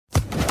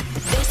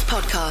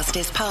podcast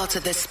is part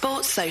of the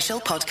Sports Social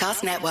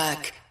Podcast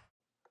Network.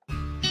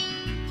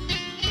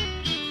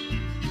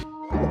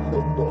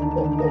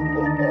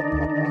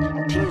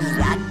 Tis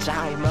that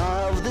time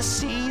of the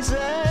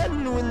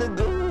season when the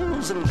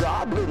ghouls and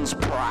goblins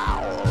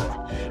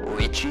prowl.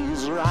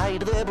 Witches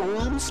ride their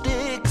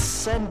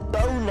broomsticks and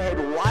bonehead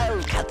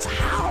wildcats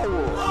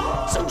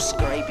howl. So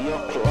scrape your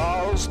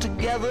claws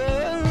together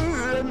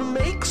and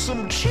make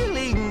some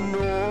chilling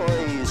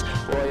noise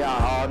for your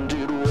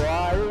haunted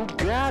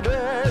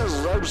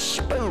wildcatters, those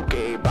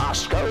spooky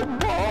Bosco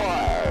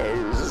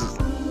boys.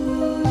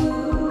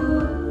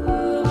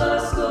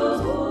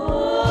 Bosco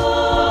boys.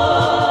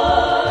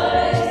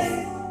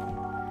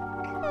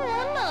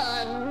 Come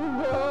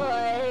on,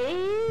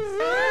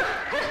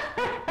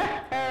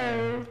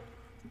 boys.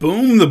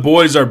 Boom, the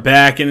boys are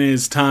back, and it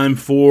is time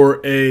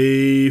for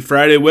a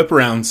Friday whip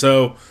around.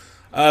 So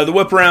the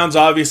whip arounds,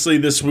 obviously,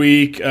 this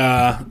week,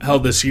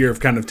 held this year, have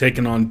kind of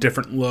taken on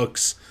different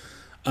looks.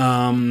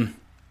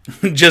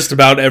 Just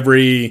about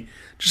every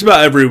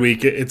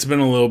week, it's been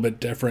a little bit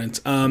different.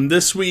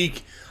 This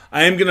week,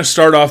 I am going to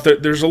start off.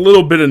 There's a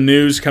little bit of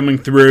news coming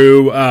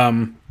through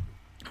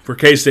for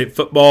K-State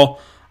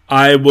football.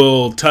 I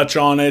will touch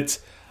on it.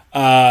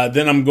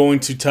 Then I'm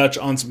going to touch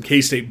on some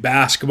K-State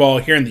basketball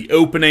here in the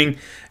opening,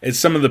 as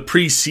some of the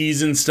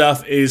preseason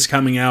stuff is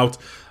coming out.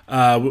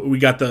 We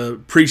got the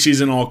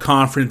preseason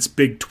all-conference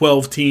Big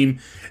 12 team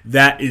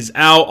that is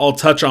out. I'll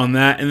touch on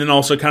that, and then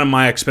also kind of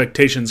my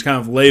expectations, kind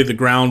of lay the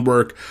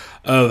groundwork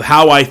of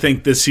how I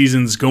think this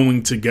season's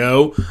going to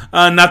go.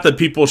 Not that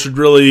people should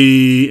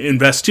really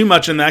invest too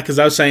much in that, because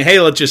I was saying, hey,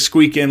 let's just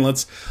squeak in.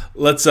 Let's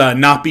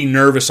not be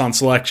nervous on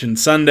Selection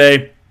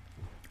Sunday.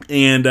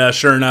 And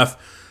sure enough,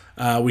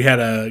 we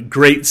had a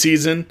great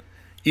season,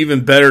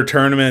 even better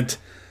tournament.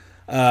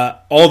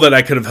 All that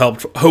I could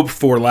have hoped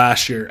for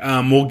last year.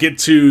 We'll get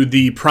to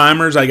the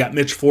primers. I got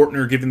Mitch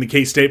Fortner giving the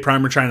K-State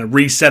primer, trying to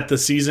reset the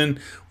season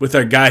with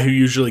our guy who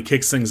usually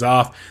kicks things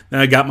off. Then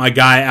I got my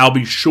guy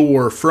Albie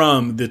Shore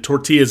from the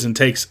Tortillas and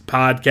Takes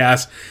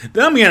podcast.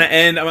 Then I'm going to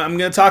end. I'm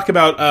going to talk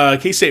about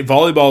K-State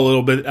volleyball a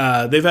little bit.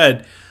 They've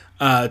had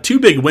 2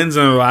 big wins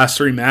in their last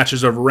 3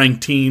 matches over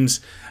ranked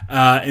teams.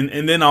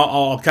 And then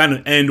I'll kind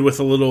of end with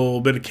a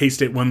little bit of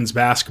K-State women's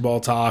basketball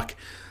talk.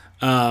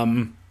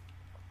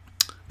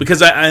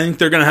 Because I think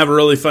they're going to have a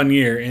really fun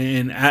year.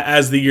 And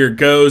as the year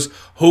goes,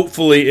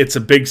 hopefully it's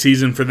a big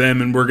season for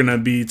them, and we're going to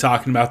be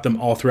talking about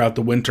them all throughout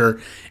the winter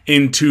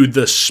into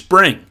the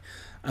spring.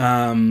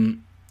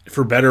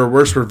 For better or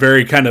worse, we're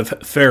very kind of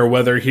fair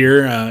weather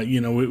here.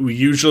 We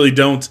usually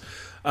don't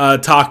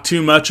talk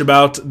too much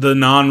about the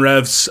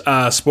non-revs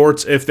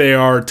sports if they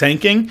are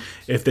tanking,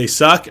 if they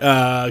suck,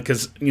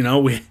 because, we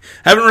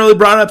haven't really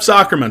brought up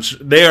soccer much.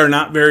 They are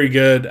not very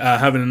good,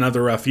 having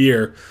another rough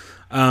year.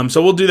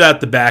 So we'll do that at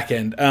the back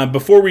end.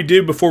 Before we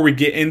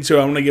get into it,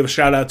 I want to give a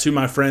shout out to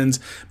my friends,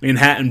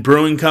 Manhattan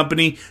Brewing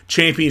Company.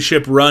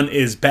 Championship run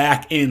is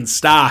back in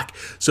stock.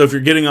 So if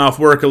you're getting off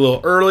work a little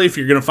early, if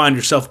you're going to find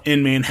yourself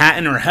in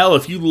Manhattan, or hell,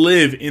 if you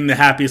live in the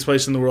happiest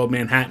place in the world,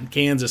 Manhattan,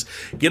 Kansas,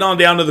 get on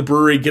down to the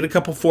brewery, get a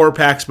couple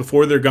 4-packs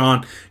before they're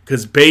gone,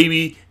 because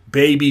baby,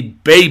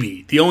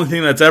 the only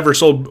thing that's ever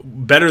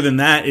sold better than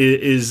that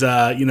is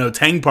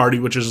Tang Party,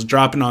 which is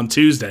dropping on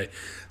Tuesday.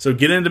 So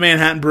get into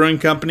Manhattan Brewing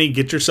Company,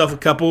 get yourself a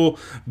couple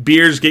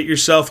beers, get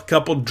yourself a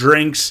couple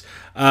drinks,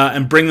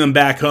 and bring them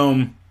back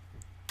home,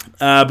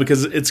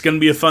 because it's going to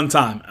be a fun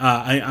time.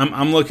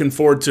 I'm looking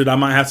forward to it. I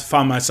might have to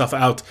find myself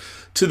out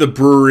to the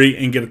brewery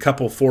and get a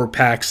couple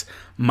 4-packs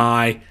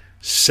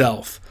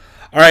myself.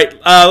 All right,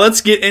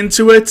 let's get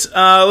into it.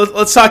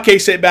 Let's talk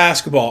K-State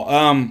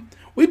basketball.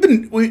 We've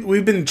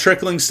been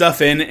trickling stuff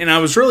in, and I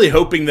was really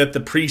hoping that the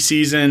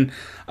preseason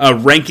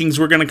rankings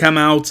were going to come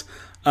out.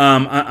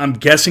 I'm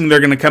guessing they're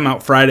going to come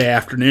out Friday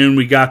afternoon.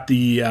 We got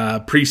the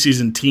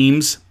preseason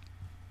teams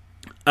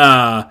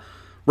right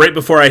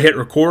before I hit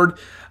record.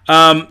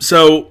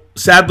 So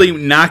sadly,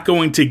 not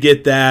going to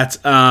get that.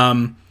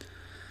 But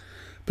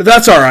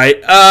that's all right.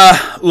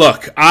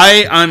 Look,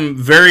 I'm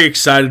very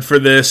excited for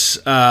this.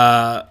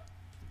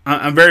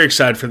 I'm very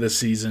excited for this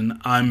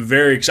season. I'm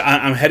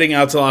heading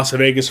out to Las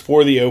Vegas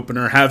for the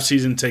opener. Have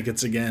season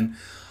tickets again.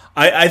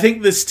 I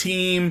think this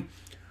team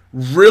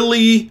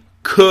really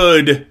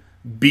could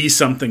be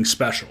something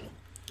special.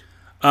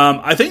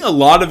 I think a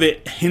lot of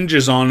it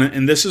hinges on,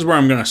 and this is where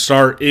I'm going to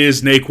start,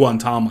 is Nae'Qwan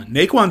Tomlin.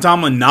 Nae'Qwan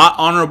Tomlin, not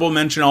honorable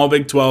mention All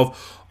Big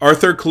 12.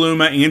 Arthur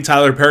Kaluma and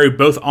Tyler Perry,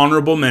 both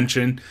honorable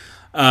mention.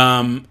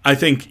 I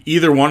think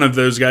either one of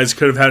those guys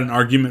could have had an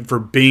argument for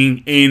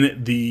being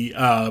in the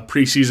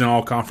preseason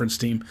all-conference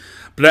team.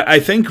 But I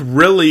think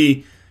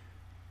really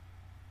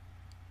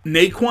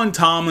Nae'Qwan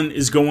Tomlin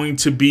is going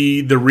to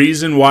be the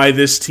reason why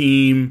this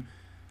team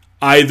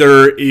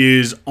either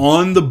is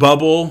on the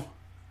bubble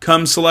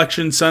come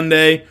Selection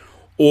Sunday,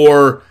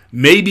 or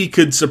maybe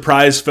could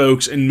surprise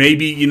folks and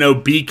maybe,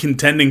 be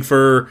contending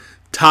for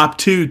top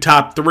 2,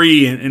 top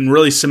 3, and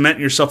really cement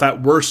yourself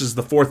at worst as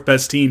the 4th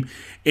best team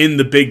in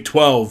the Big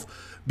 12.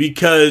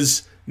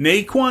 Because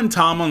Nae'Qwan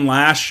Tomlin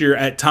last year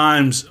at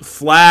times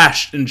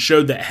flashed and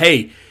showed that,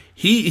 hey,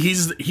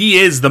 he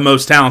is the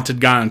most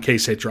talented guy on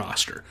K-State's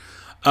roster.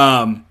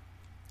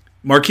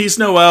 Marquise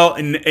Noel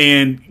and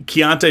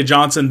Keontae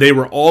Johnson, they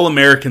were all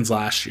Americans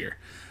last year.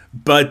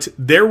 But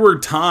there were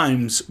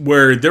times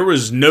where there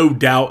was no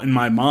doubt in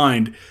my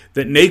mind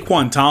that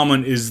Nae'Qwan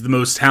Tomlin is the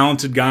most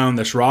talented guy on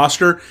this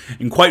roster,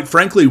 and quite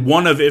frankly,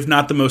 one of, if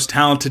not the most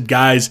talented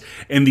guys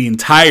in the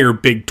entire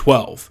Big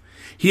 12.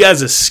 He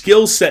has a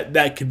skill set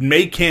that could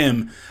make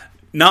him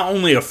not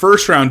only a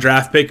first-round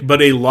draft pick,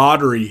 but a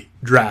lottery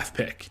draft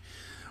pick.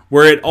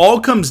 Where it all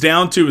comes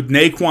down to with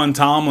Nae'Qwan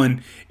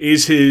Tomlin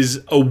is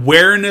his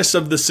awareness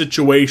of the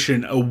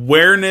situation,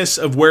 awareness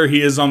of where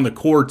he is on the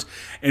court,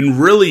 and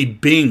really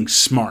being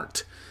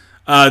smart.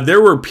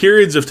 There were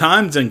periods of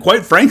times, and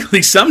quite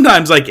frankly,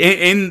 sometimes, like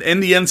in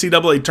the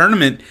NCAA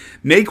tournament,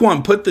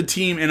 Nae'Qwan put the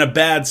team in a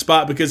bad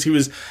spot because he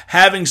was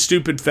having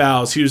stupid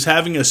fouls. He was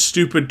having a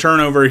stupid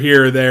turnover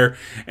here or there,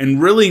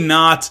 and really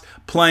not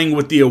playing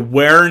with the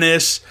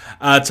awareness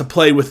to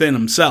play within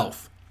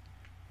himself.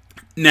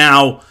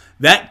 Now,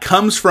 that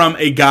comes from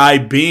a guy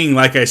being,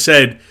 like I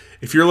said,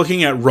 if you're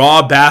looking at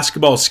raw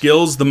basketball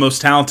skills, the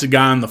most talented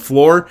guy on the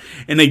floor.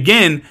 And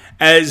again,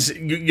 as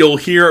you'll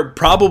hear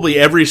probably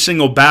every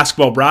single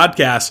basketball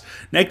broadcast,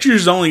 next year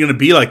is only going to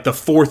be like the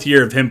fourth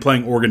year of him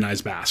playing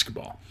organized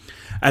basketball.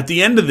 At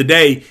the end of the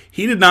day,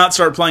 he did not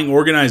start playing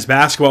organized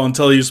basketball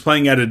until he was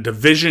playing at a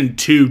Division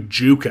II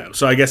JUCO.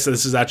 So I guess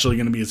this is actually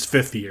going to be his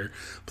fifth year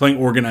playing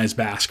organized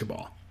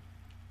basketball.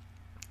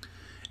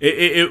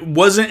 It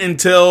wasn't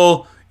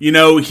until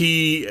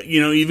he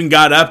even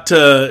got up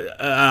to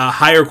a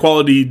higher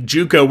quality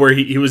JUCO where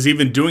he was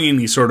even doing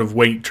any sort of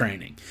weight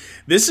training.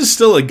 This is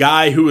still a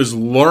guy who is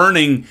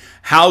learning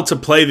how to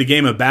play the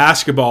game of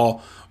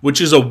basketball, which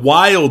is a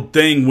wild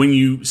thing when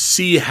you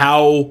see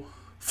how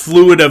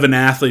fluid of an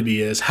athlete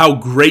he is, how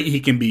great he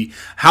can be,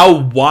 how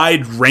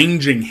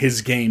wide-ranging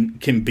his game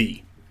can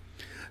be.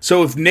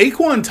 So if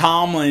Nae'Qwan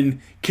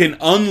Tomlin can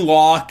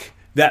unlock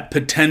that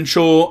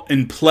potential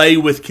and play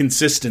with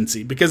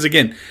consistency, because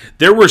again,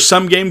 there were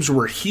some games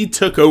where he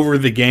took over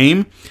the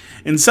game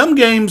and some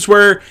games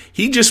where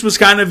he just was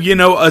kind of,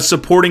 a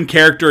supporting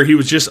character. He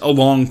was just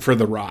along for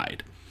the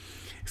ride.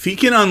 If he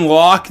can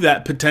unlock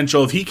that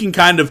potential, if he can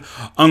kind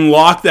of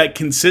unlock that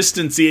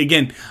consistency,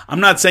 again, I'm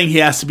not saying he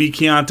has to be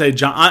Keontae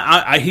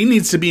Johnson. He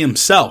needs to be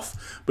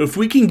himself. But if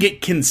we can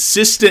get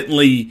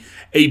consistently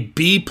a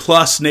B+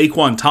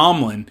 Nae'Qwan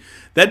Tomlin,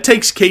 that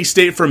takes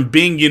K-State from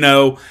being,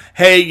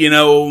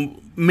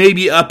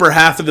 maybe upper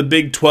half of the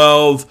Big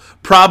 12,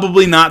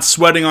 probably not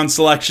sweating on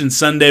Selection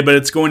Sunday, but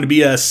it's going to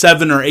be a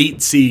 7 or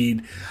 8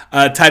 seed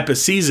type of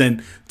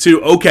season,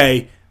 to,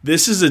 okay,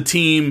 this is a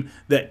team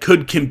that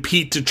could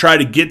compete to try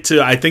to get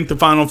to, I think, the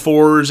Final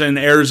Fours in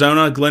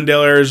Arizona,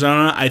 Glendale,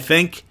 Arizona, I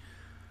think,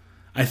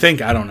 I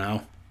don't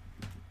know.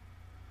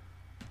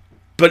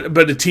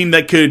 But a team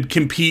that could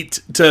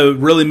compete to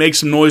really make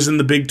some noise in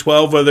the Big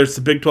 12, whether it's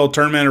the Big 12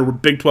 tournament or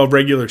Big 12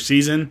 regular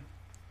season.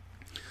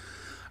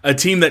 A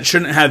team that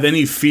shouldn't have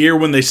any fear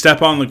when they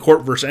step on the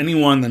court versus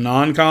anyone in the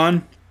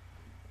non-con.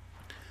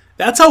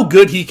 That's how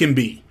good he can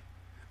be.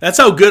 That's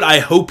how good I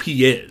hope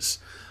he is.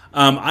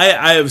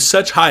 I have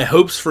such high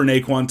hopes for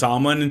Nae'Qwan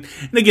Tomlin.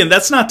 And again,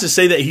 that's not to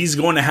say that he's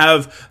going to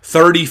have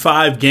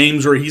 35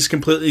 games where he's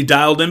completely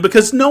dialed in,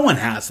 because no one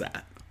has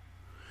that.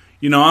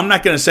 I'm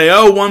not going to say,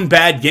 one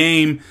bad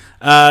game,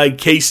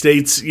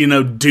 K-State's,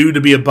 due to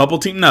be a bubble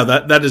team. No,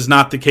 that is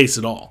not the case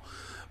at all.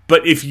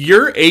 But if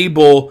you're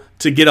able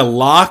to get a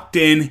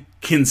locked-in,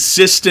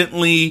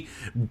 consistently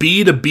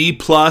B to B+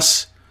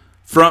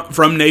 from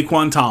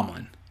Nae'Qwan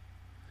Tomlin,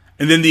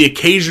 and then the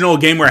occasional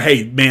game where,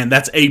 hey, man,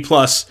 that's A+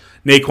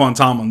 Nae'Qwan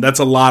Tomlin. That's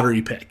a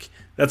lottery pick.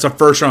 That's a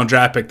first-round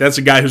draft pick. That's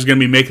a guy who's going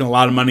to be making a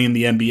lot of money in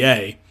the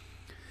NBA.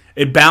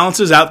 It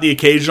balances out the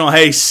occasional,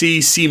 hey, C-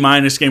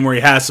 game where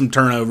he has some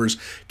turnovers,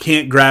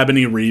 can't grab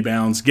any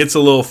rebounds, gets a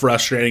little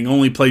frustrating,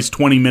 only plays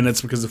 20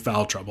 minutes because of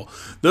foul trouble.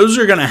 Those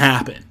are going to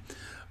happen.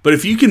 But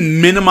if you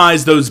can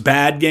minimize those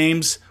bad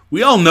games,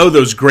 we all know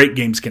those great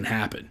games can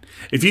happen.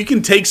 If you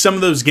can take some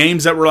of those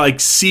games that were like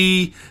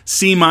C-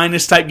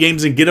 type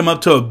games and get them up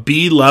to a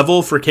B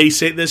level for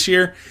K-State this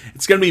year,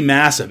 it's going to be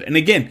massive. And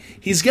again,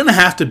 he's going to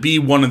have to be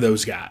one of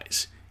those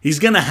guys. He's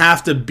going to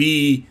have to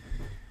be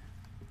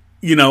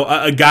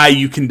a guy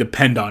you can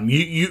depend on.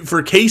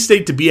 For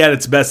K-State to be at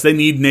its best, they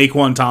need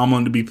Nae'Qwan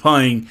Tomlin to be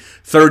playing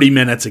 30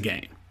 minutes a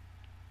game.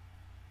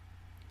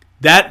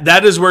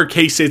 That is where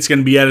K-State's going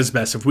to be at its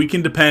best. If we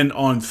can depend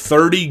on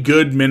 30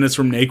 good minutes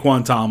from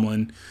Nae'Qwan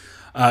Tomlin,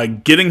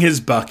 getting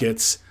his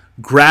buckets,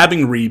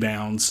 grabbing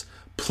rebounds,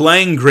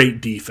 playing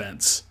great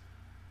defense.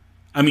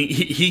 I mean,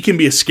 he can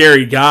be a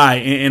scary guy,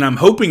 and I'm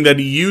hoping that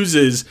he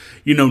uses,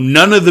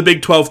 none of the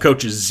Big 12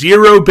 coaches,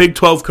 0 Big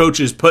 12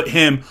 coaches put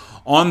him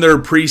on their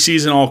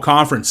preseason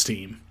all-conference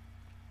team.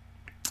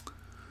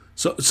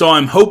 So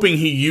I'm hoping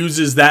he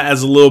uses that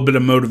as a little bit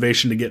of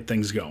motivation to get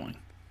things going.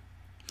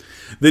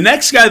 The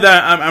next guy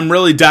that I'm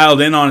really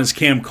dialed in on is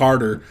Cam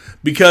Carter,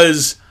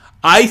 because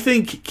I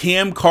think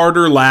Cam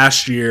Carter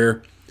last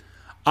year,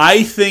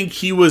 I think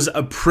he was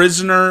a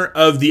prisoner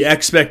of the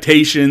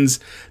expectations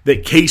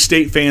that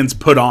K-State fans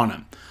put on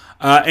him.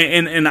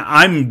 And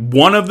I'm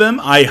one of them.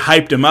 I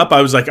hyped him up.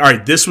 I was like, all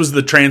right, this was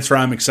the transfer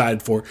I'm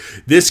excited for.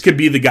 This could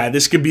be the guy.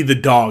 This could be the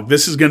dog.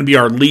 This is going to be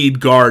our lead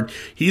guard.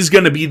 He's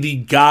going to be the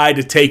guy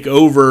to take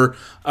over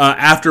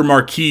after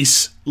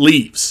Marquise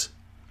leaves.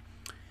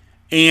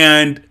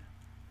 And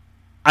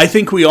I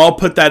think we all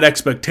put that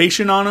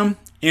expectation on him.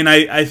 And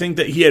I think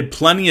that he had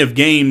plenty of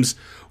games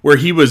where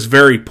he was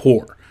very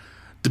poor.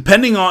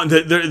 Depending on,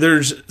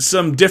 there's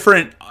some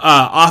different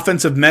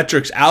offensive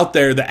metrics out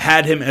there that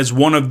had him as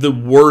one of the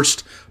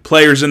worst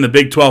players in the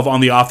Big 12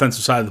 on the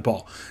offensive side of the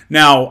ball.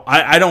 Now,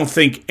 I don't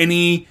think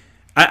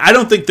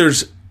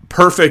there's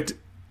perfect,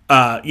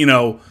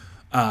 offensive.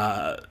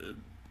 I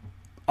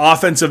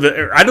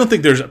don't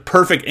think there's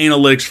perfect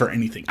analytics for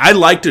anything. I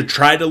like to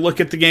try to look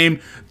at the game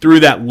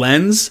through that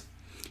lens,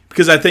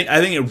 because I think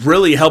it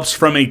really helps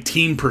from a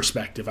team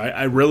perspective.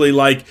 I really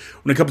like,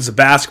 when it comes to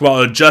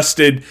basketball,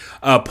 adjusted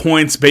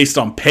points based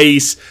on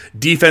pace,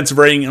 defensive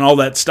rating, and all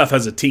that stuff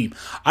as a team.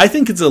 I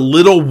think it's a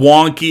little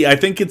wonky. I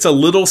think it's a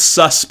little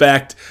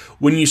suspect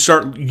when you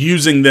start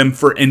using them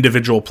for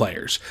individual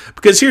players.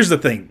 Because here's the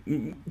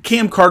thing.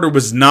 Cam Carter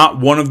was not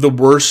one of the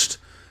worst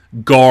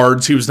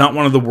guards. He was not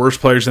one of the worst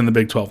players in the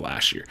Big 12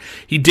 last year.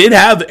 He did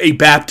have a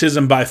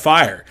baptism by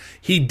fire.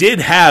 He did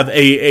have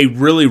a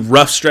really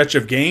rough stretch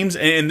of games,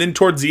 and then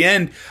towards the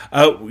end,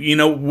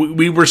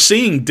 we were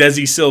seeing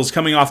Desi Sills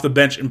coming off the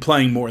bench and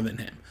playing more than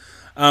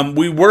him.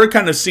 We were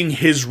kind of seeing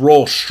his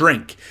role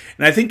shrink,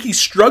 and I think he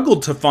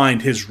struggled to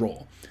find his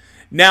role.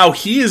 Now,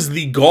 he is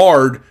the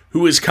guard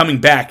who is coming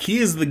back. He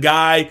is the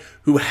guy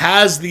who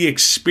has the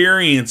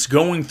experience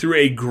going through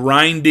a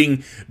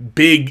grinding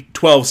Big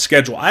 12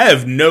 schedule. I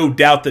have no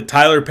doubt that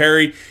Tyler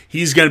Perry,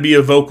 he's going to be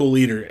a vocal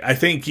leader. I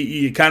think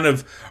you kind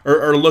of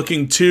are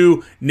looking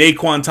to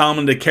Naquan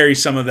Tomlin to carry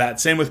some of that.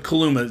 Same with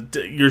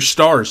Kaluma, your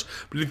stars.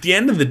 But at the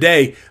end of the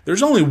day,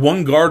 there's only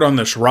one guard on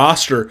this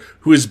roster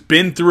who has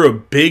been through a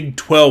Big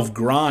 12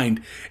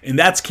 grind, and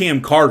that's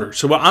Cam Carter.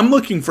 So I'm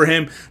looking for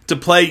him to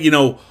play,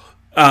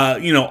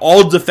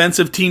 all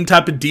defensive team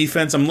type of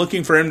defense. I'm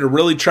looking for him to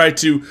really try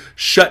to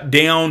shut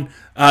down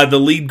the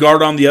lead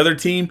guard on the other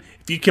team.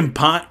 If you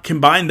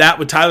combine that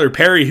with Tyler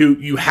Perry, who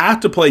you have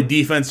to play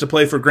defense to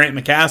play for Grant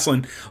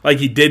McCasland like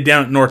he did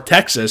down at North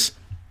Texas,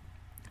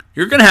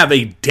 you're going to have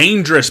a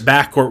dangerous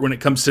backcourt when it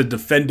comes to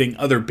defending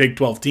other Big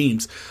 12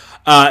 teams.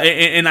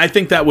 And I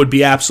think that would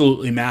be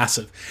absolutely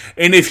massive.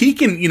 And if he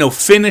can,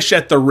 finish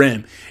at the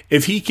rim,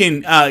 if he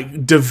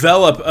can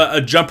develop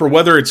a jumper,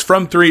 whether it's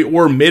from three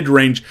or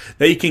mid-range,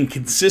 that he can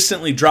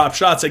consistently drop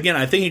shots. Again,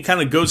 I think it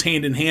kind of goes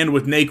hand in hand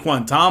with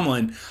Naquan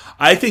Tomlin.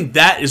 I think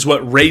that is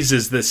what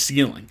raises the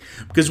ceiling.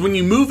 Because when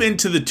you move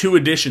into the two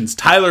additions,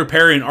 Tyler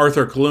Perry and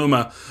Arthur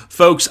Kaluma,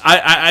 folks,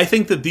 I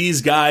think that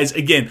these guys,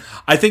 again,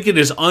 I think it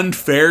is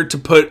unfair to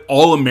put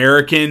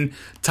All-American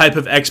type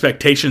of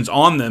expectations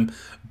on them.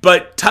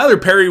 But Tyler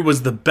Perry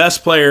was the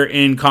best player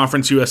in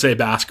Conference USA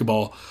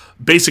basketball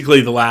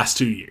basically the last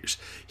 2 years.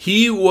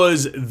 He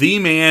was the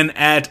man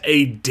at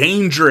a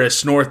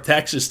dangerous North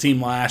Texas team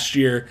last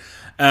year,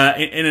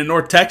 in a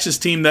North Texas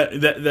team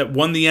that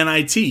won the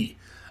NIT.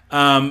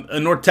 A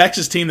North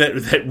Texas team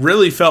that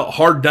really felt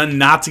hard done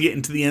not to get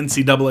into the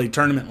NCAA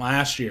tournament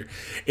last year.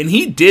 And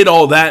he did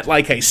all that,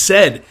 like I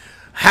said,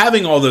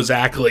 having all those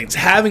accolades,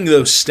 having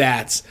those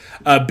stats,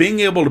 being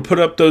able to put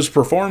up those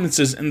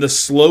performances in the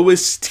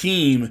slowest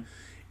team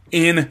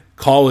in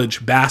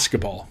college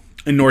basketball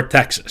in North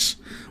Texas,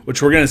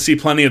 which we're going to see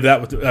plenty of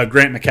that with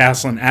Grant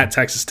McCasland at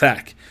Texas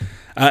Tech.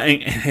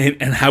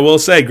 And I will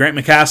say, Grant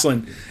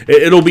McCasland,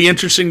 it'll be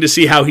interesting to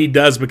see how he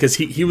does, because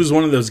he was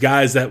one of those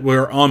guys that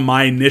were on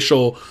my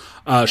initial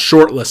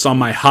shortlist on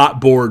my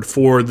hot board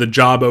for the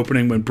job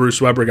opening when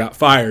Bruce Weber got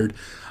fired.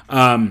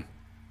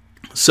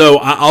 So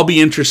I'll be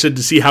interested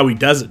to see how he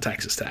does at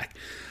Texas Tech.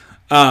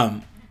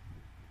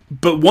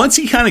 But once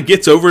he kind of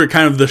gets over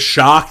kind of the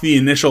shock, the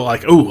initial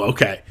like, oh,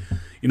 okay,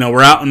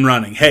 we're out and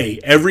running. Hey,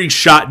 every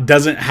shot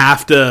doesn't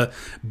have to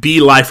be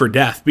life or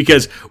death,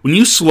 because when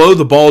you slow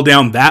the ball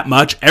down that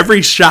much,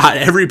 every shot,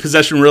 every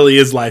possession really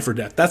is life or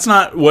death. That's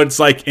not what it's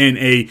like in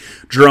a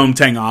Jerome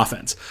Tang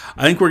offense.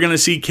 I think we're going to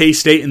see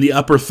K-State in the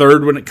upper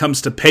third when it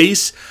comes to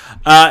pace,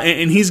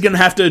 and he's going to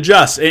have to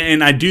adjust.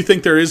 And I do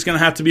think there is going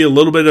to have to be a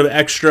little bit of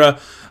extra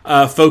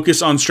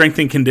focus on strength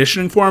and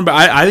conditioning for him, but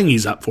I think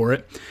he's up for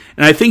it.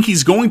 And I think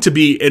he's going to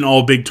be an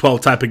all Big 12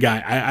 type of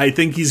guy. I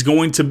think he's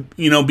going to,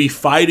 be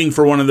fighting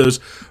for one of those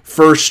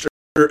first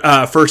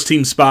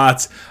team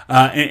spots.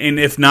 And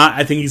if not,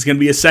 I think he's going to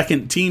be a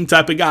second team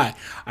type of guy.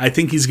 I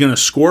think he's going to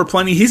score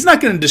plenty. He's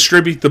not going to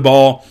distribute the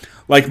ball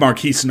like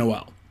Marquise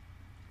Noel.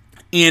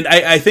 And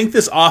I think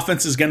this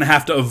offense is going to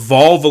have to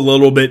evolve a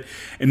little bit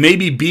and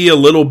maybe be a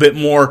little bit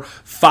more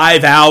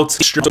 5-out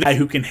guy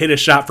who can hit a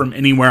shot from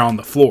anywhere on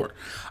the floor.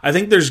 I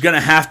think there's going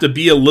to have to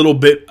be a little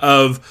bit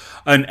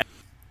of an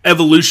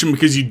evolution,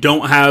 because you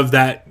don't have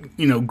that,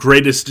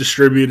 greatest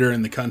distributor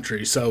in the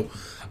country. So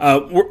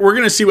we're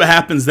going to see what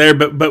happens there.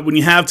 But when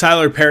you have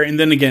Tyler Perry, and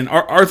then again,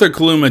 Arthur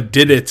Kaluma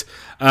did it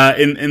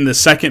in the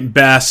second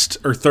best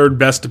or third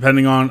best,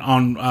 depending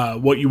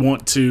on what you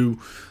want to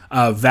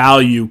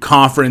value,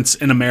 conference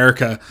in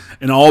America,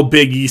 an all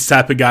Big East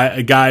type of guy,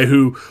 a guy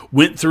who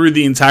went through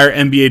the entire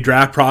NBA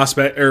draft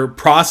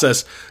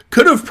process,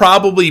 could have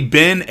probably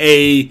been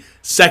a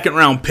second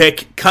round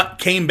pick,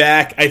 came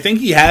back. I think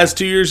he has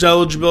 2 years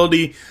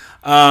eligibility,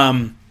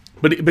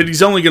 but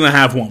he's only going to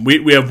have one.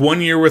 We have 1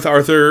 year with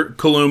Arthur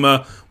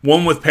Kaluma,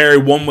 one with Perry,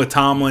 one with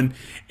Tomlin,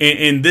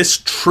 and this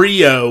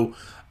trio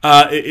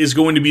is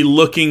going to be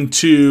looking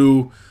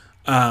to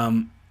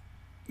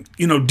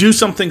do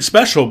something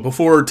special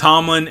before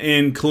Tomlin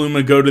and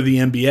Kaluma go to the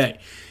NBA.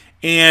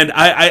 And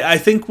I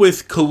think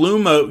with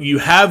Kaluma, you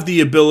have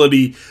the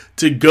ability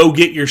to go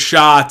get your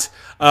shot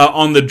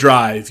on the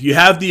drive. You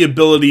have the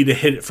ability to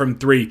hit it from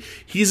three.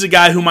 He's a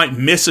guy who might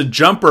miss a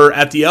jumper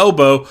at the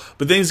elbow,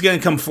 but then he's going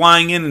to come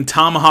flying in and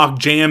tomahawk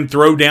jam,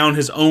 throw down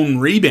his own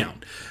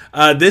rebound.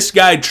 This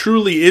guy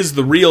truly is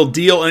the real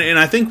deal, and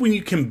I think when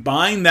you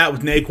combine that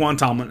with Naquan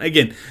Tomlin,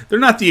 again, they're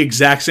not the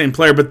exact same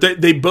player, but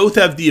they both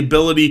have the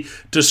ability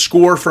to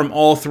score from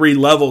all three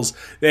levels.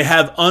 They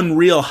have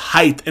unreal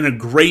height and a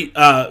great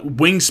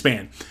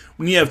wingspan.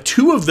 When you have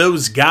two of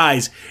those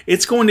guys,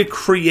 it's going to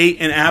create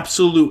an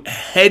absolute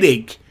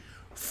headache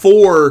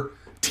for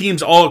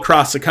teams all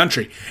across the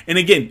country. And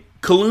again,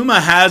 Kaluma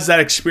has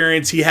that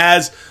experience. He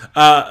has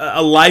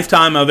a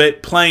lifetime of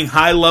it, playing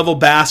high-level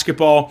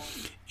basketball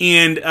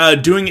and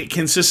doing it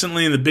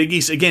consistently in the Big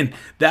East. Again,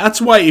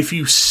 that's why if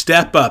you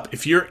step up,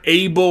 if you're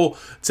able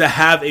to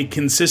have a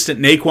consistent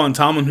Naquan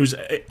Tomlin who's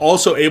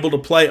also able to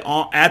play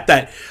at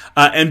that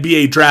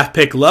NBA draft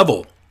pick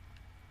level,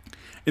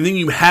 and then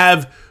you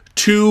have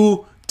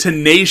two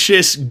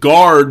tenacious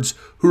guards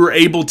who are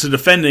able to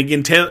defend, and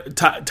again,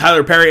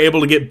 Tyler Perry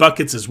able to get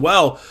buckets as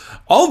well,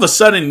 all of a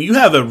sudden you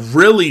have a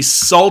really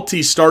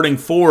salty starting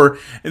four.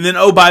 And then,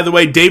 oh, by the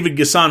way, David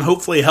Gasson,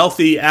 hopefully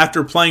healthy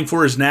after playing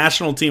for his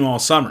national team all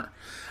summer.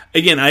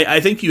 Again, I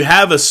think you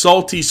have a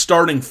salty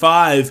starting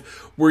five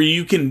where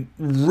you can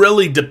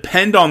really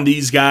depend on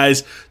these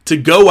guys to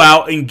go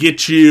out and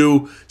get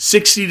you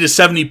 60 to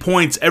 70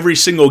 points every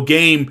single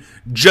game,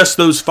 just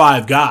those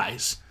five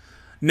guys.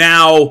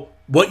 Now,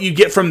 what you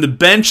get from the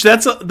bench,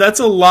 that's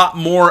a lot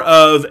more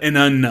of an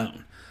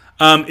unknown.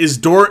 Is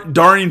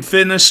Dorian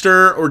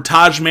Finister or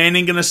Taj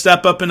Manning going to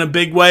step up in a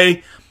big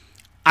way?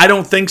 I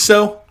don't think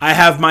so. I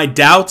have my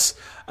doubts.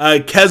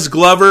 Kez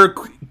Glover,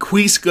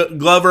 Queese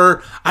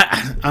Glover.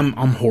 I'm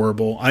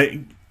horrible.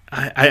 I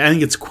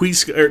think it's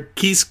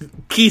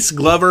Keese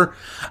Glover.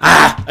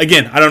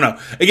 Again, I don't know.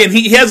 Again,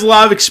 he has a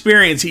lot of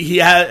experience. He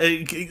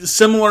had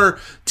similar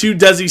to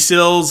Desi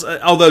Sills,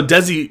 although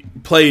Desi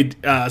played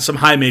some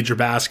high major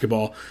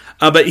basketball,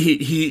 but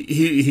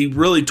he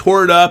really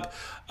tore it up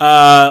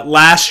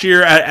last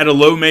year at a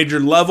low major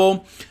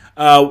level.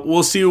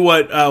 We'll see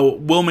what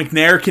Will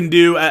McNair can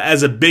do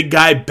as a big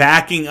guy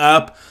backing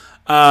up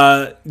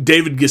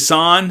David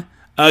Gasson.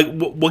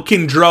 What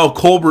can Jarrell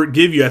Colbert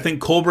give you? I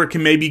think Colbert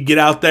can maybe get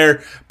out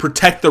there,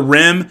 protect the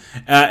rim,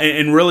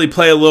 and really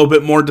play a little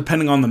bit more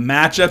depending on the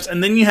matchups.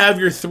 And then you have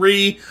your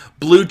three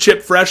blue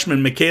chip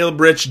freshmen, Michaela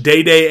Bridge,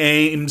 Day-Day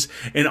Ames,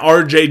 and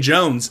R.J.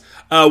 Jones.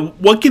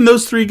 What can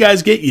those three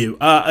guys get you?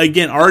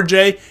 Again,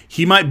 R.J.,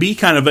 he might be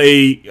kind of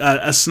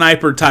a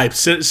sniper type.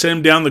 Sit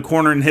him down the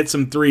corner and hit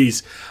some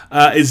threes.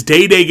 Is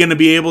Day-Day going to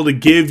be able to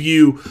give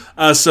you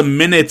some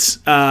minutes,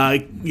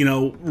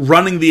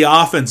 running the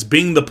offense,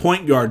 being the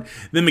point guard?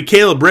 Then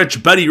Michaela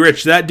Bridge, Buddy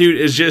Rich, that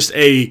dude is just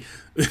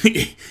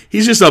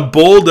he's just a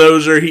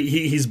bulldozer.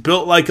 He's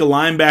built like a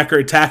linebacker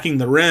attacking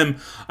the rim.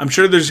 I'm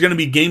sure there's going to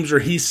be games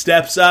where he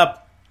steps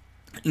up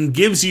and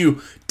gives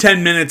you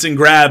 10 minutes and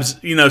grabs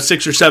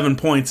 6 or 7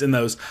 points in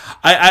those.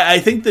 I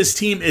think this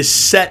team is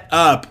set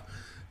up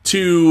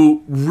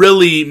to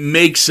really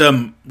make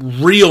some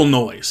real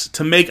noise,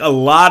 to make a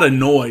lot of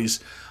noise.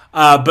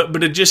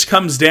 But it just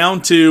comes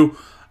down to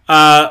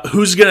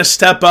who's going to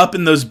step up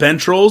in those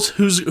bench roles,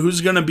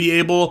 who's going to be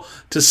able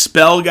to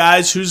spell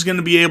guys, who's going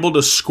to be able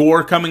to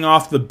score coming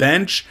off the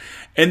bench,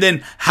 and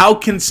then how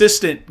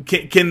consistent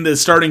can the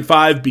starting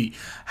five be?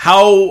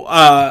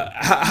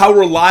 How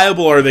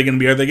reliable are they going to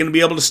be? Are they going to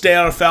be able to stay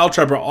out of foul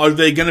trouble? Are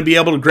they going to be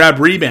able to grab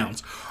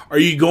rebounds? Are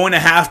you going to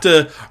have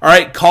to,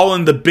 call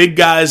in the big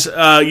guys,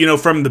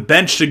 from the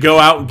bench to go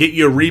out and get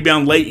you a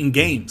rebound late in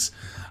games?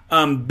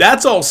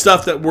 That's all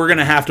stuff that we're going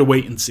to have to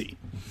wait and see.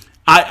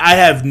 I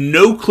have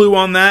no clue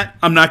on that.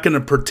 I'm not going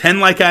to pretend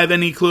like I have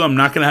any clue. I'm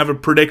not going to have a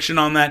prediction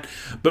on that.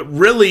 But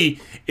really,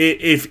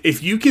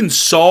 if you can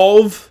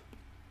solve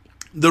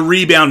the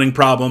rebounding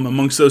problem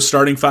amongst those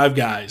starting five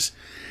guys,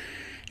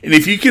 and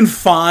if you can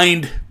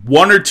find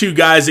one or two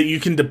guys that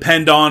you can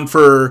depend on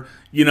for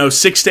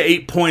 6 to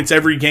 8 points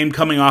every game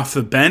coming off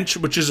the bench,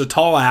 which is a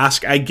tall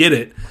ask, I get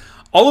it.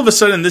 All of a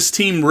sudden, this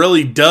team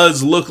really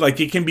does look like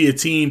it can be a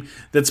team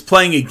that's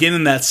playing again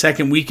in that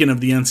second weekend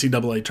of the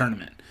NCAA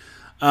tournament.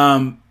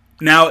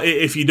 Now,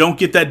 if you don't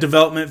get that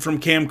development from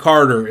Cam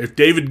Carter, if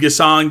David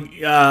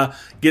Gasson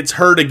gets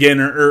hurt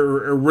again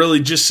or really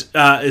just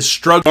is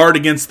struggling hard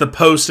against the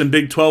post in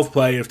Big 12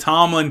 play, if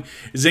Tomlin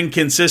is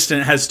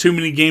inconsistent, has too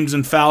many games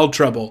in foul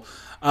trouble,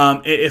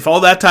 if all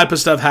that type of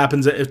stuff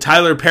happens, if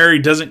Tyler Perry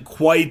doesn't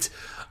quite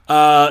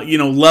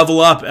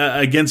level up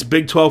against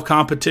Big 12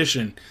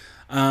 competition,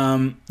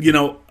 the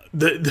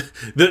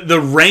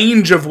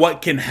range of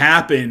what can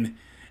happen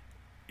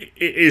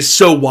is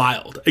so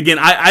wild. Again,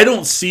 I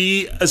don't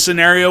see a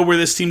scenario where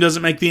this team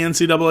doesn't make the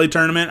NCAA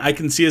tournament. I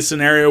can see a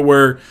scenario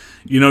where,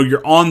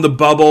 you're on the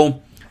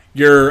bubble,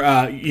 you're,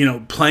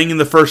 playing in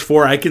the first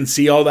four. I can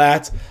see all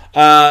that.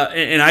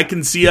 And I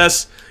can see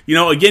us,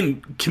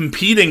 again,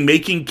 competing,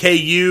 making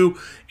KU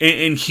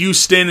and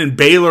Houston and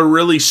Baylor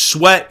really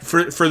sweat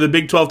for the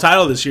Big 12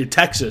 title this year,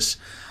 Texas.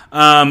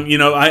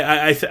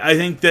 I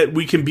think that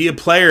we can be a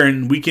player,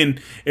 and we can,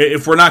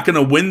 if we're not going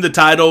to win the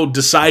title,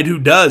 decide who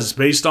does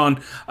based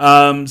on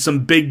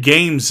some big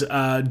games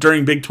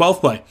during Big 12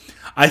 play.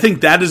 I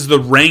think that is the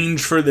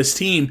range for this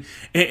team,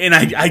 and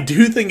I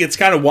do think it's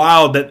kind of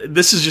wild that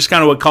this is just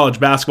kind of what college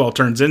basketball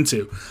turns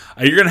into.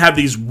 You're going to have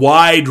these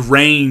wide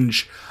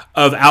range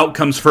of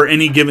outcomes for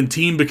any given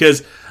team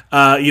because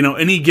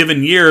any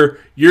given year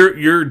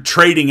you're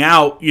trading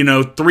out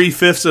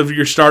 3/5 of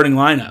your starting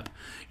lineup.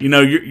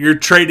 You're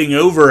trading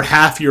over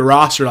half your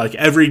roster like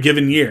every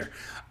given year.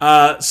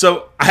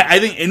 So I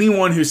think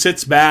anyone who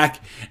sits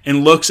back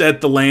and looks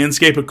at the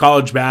landscape of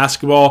college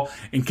basketball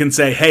and can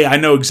say, hey, I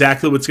know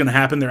exactly what's going to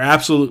happen, they're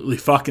absolutely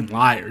fucking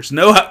liars.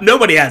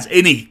 Nobody has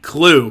any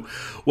clue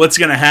what's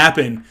going to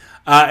happen.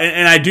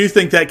 And I do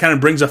think that kind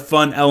of brings a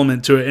fun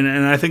element to it.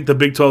 And I think the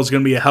Big 12 is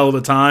going to be a hell of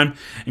a time.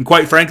 And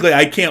quite frankly,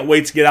 I can't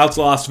wait to get out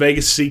to Las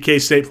Vegas to see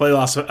K-State play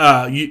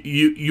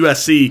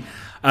USC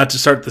to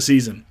start the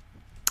season.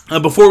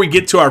 Before we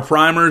get to our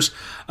primers,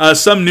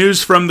 some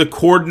news from the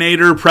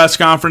coordinator press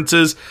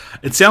conferences.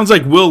 It sounds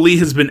like Will Lee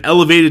has been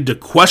elevated to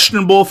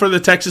questionable for the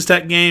Texas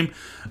Tech game.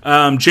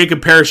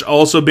 Jacob Parrish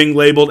also being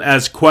labeled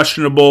as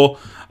questionable.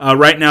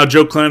 Right now,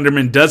 Joe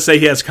Klinderman does say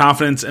he has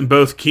confidence in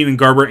both Keenan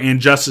Garber and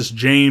Justice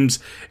James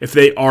if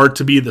they are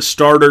to be the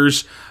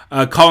starters.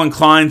 Colin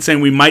Klein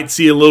saying we might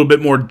see a little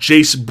bit more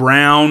Jace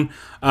Brown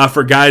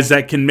for guys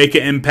that can make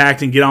an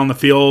impact and get on the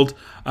field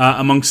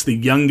amongst the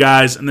young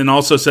guys. And then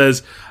also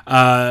says,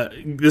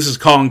 this is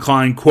Colin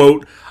Klein,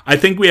 quote, I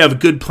think we have a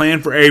good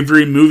plan for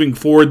Avery moving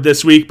forward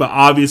this week, but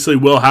obviously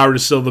Will Howard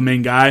is still the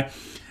main guy.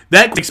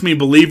 That makes me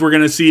believe we're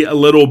going to see a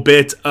little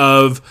bit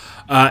of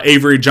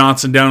Avery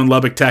Johnson down in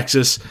Lubbock,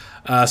 Texas.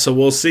 So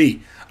we'll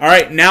see. All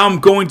right, now I'm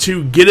going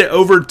to get it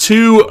over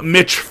to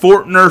Mitch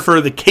Fortner for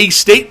the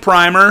K-State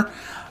primer.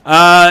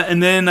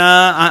 And then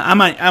I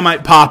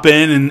might pop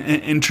in and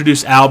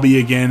introduce Albie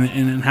again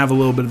and have a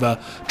little bit of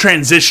a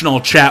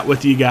transitional chat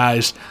with you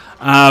guys.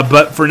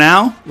 But for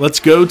now, let's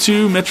go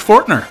to Mitch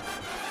Fortner.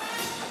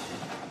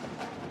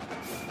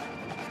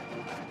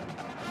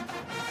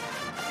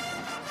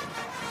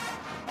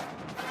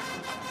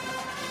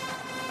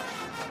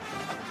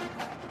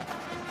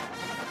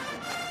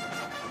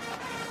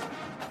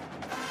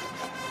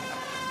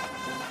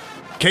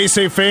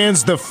 K-State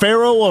fans, the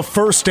Pharaoh of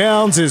first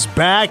downs is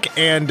back,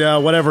 and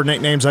whatever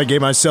nicknames I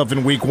gave myself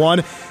in week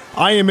one.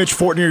 I am Mitch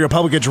Fortner, your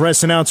public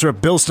address announcer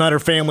at Bill Snyder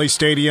Family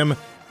Stadium,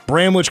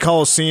 Bramlage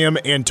Coliseum,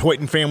 and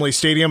Toyton Family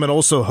Stadium, and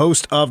also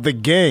host of The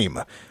Game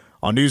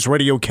on News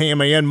Radio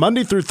KMAN,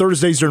 Monday through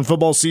Thursdays during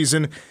football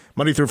season,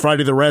 Monday through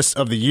Friday the rest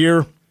of the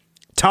year,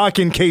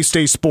 talking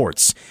K-State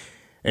sports.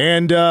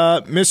 And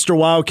Mr.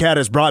 Wildcat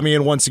has brought me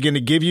in once again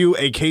to give you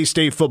a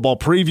K-State football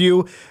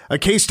preview, a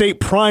K-State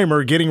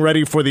primer getting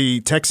ready for the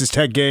Texas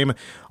Tech game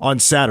on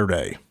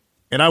Saturday.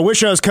 And I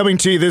wish I was coming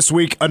to you this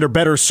week under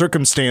better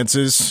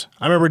circumstances.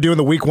 I remember doing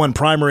the week one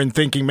primer and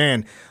thinking,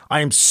 man,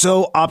 I am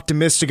so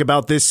optimistic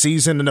about this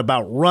season and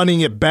about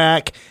running it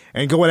back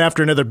and going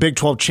after another Big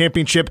 12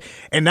 championship.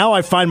 And now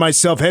I find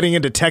myself heading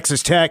into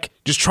Texas Tech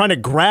just trying to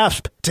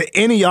grasp to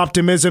any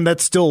optimism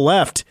that's still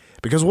left.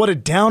 Because what a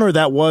downer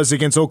that was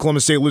against Oklahoma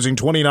State, losing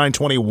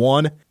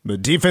 29-21. The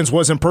defense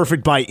wasn't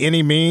perfect by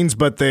any means,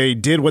 but they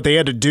did what they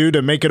had to do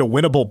to make it a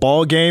winnable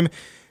ball game.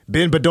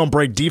 Bend but don't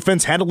break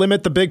defense had to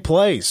limit the big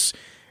plays.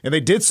 And they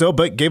did so,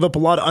 but gave up a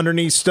lot of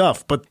underneath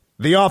stuff. But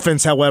the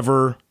offense,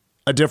 however,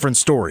 a different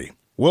story.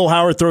 Will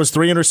Howard throws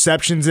 3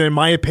 interceptions, and in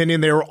my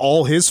opinion, they were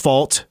all his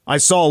fault. I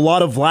saw a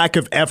lot of lack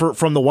of effort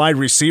from the wide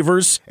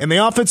receivers, and the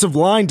offensive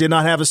line did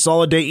not have a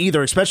solid day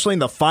either, especially in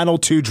the final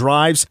 2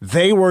 drives.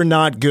 They were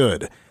not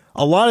good.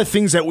 A lot of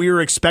things that we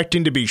were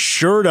expecting to be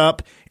shored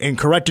up and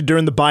corrected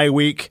during the bye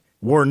week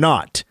were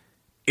not.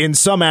 In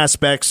some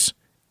aspects,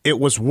 it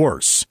was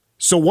worse.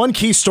 So one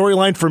key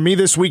storyline for me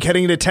this week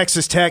heading into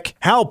Texas Tech,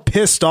 how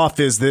pissed off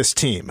is this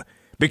team?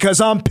 Because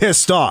I'm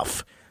pissed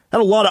off. I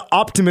had a lot of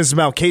optimism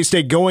about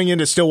K-State going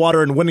into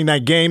Stillwater and winning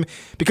that game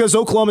because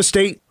Oklahoma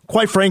State,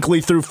 quite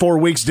frankly, through 4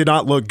 weeks did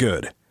not look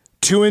good.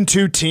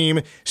 2-2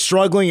 team,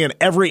 struggling in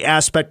every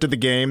aspect of the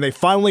game. They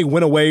finally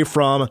went away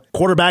from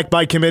quarterback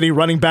by committee,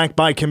 running back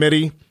by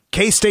committee.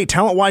 K-State,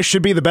 talent-wise,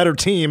 should be the better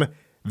team.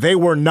 They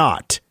were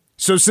not.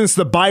 So since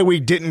the bye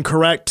week didn't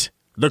correct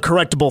the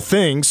correctable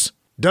things,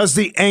 does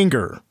the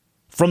anger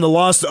from the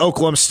loss to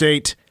Oklahoma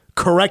State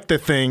correct the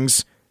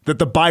things that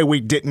the bye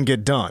week didn't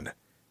get done?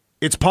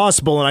 It's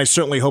possible, and I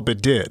certainly hope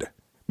it did.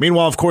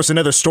 Meanwhile, of course,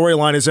 another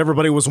storyline is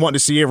everybody was wanting to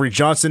see Avery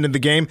Johnson in the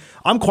game.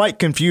 I'm quite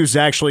confused,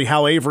 actually,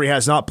 how Avery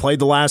has not played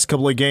the last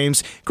couple of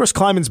games. Chris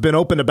Kleinman's been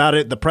open about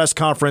it at the press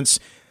conference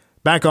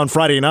back on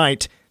Friday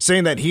night,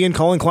 saying that he and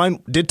Colin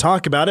Klein did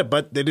talk about it,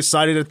 but they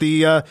decided at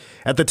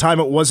the time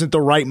it wasn't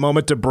the right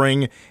moment to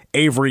bring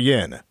Avery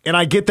in. And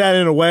I get that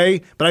in a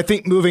way, but I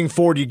think moving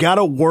forward, you got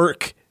to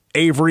work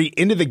Avery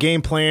into the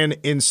game plan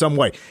in some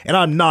way. And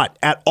I'm not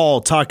at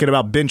all talking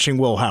about benching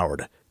Will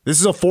Howard.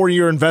 This is a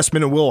 4-year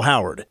investment in Will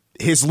Howard.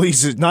 His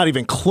lease is not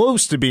even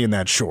close to being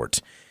that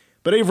short.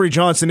 But Avery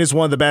Johnson is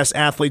one of the best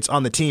athletes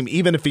on the team,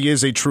 even if he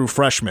is a true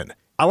freshman.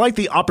 I like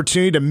the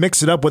opportunity to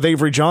mix it up with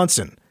Avery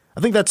Johnson. I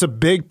think that's a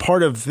big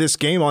part of this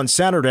game on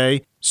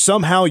Saturday.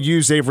 Somehow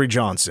use Avery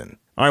Johnson.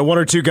 All right, one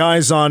or two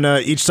guys on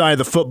each side of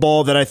the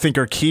football that I think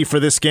are key for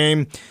this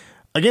game.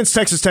 Against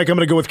Texas Tech, I'm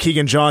going to go with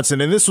Keegan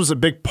Johnson, and this was a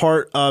big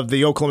part of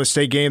the Oklahoma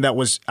State game that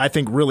was, I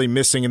think, really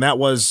missing, and that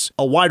was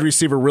a wide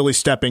receiver really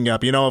stepping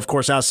up. You know, of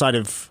course, outside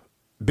of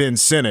Ben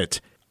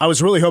Sinnott, I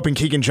was really hoping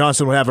Keegan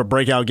Johnson would have a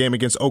breakout game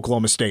against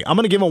Oklahoma State. I'm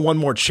going to give him one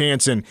more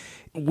chance, and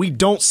we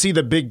don't see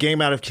the big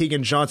game out of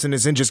Keegan Johnson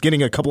as in just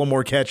getting a couple of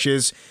more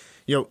catches,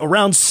 you know,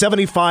 around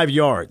 75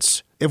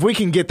 yards. If we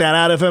can get that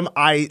out of him,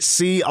 I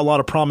see a lot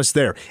of promise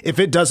there. If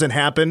it doesn't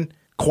happen,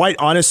 quite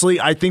honestly,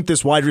 I think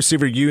this wide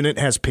receiver unit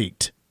has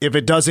peaked. If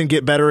it doesn't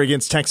get better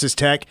against Texas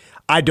Tech,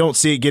 I don't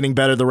see it getting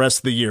better the rest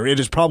of the year. It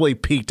has probably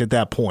peaked at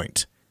that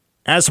point.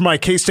 As for my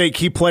K-State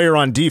key player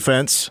on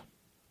defense,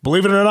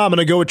 believe it or not, I'm going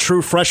to go with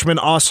true freshman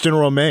Austin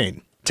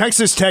Romaine.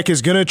 Texas Tech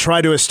is going to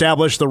try to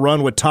establish the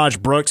run with Taj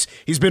Brooks.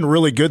 He's been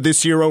really good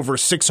this year, over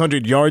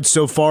 600 yards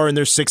so far in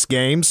their 6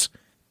 games.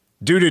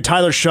 Due to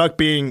Tyler Shuck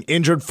being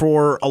injured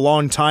for a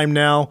long time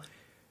now,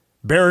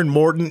 Baron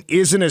Morton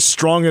isn't as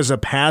strong as a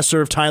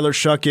passer as Tyler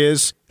Shuck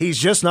is. He's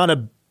just not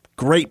a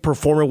great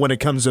performer when it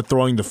comes to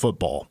throwing the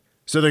football.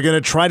 So they're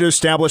going to try to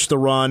establish the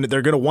run.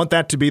 They're going to want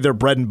that to be their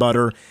bread and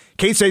butter.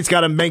 K-State's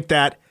got to make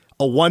that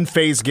a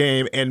one-phase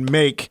game and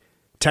make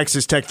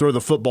Texas Tech throw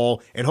the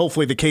football, and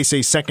hopefully the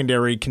K-State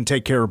secondary can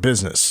take care of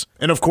business.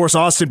 And of course,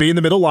 Austin being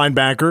the middle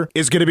linebacker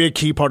is going to be a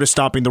key part of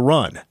stopping the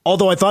run.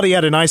 Although I thought he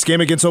had a nice game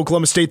against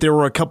Oklahoma State, there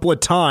were a couple of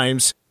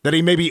times that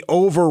he maybe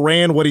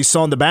overran what he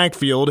saw in the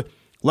backfield,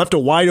 left a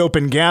wide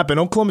open gap, and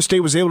Oklahoma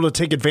State was able to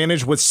take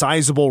advantage with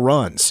sizable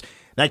runs.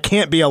 That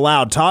can't be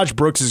allowed. Taj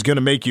Brooks is going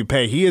to make you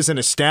pay. He is an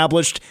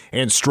established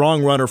and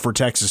strong runner for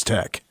Texas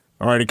Tech.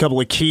 All right, a couple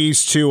of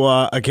keys to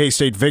a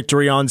K-State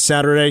victory on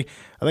Saturday.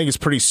 I think it's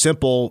pretty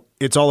simple.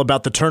 It's all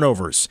about the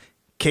turnovers.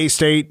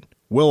 K-State,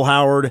 Will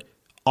Howard,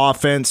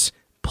 offense,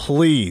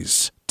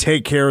 please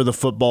take care of the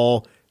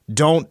football.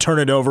 Don't turn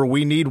it over.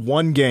 We need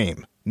one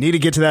game. Need to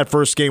get to that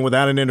first game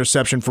without an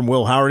interception from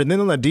Will Howard. And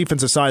then on the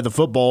defensive side of the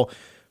football,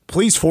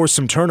 please force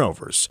some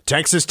turnovers.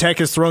 Texas Tech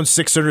has thrown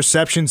 6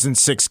 interceptions in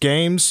 6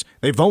 games.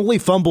 They've only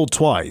fumbled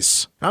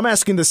twice. I'm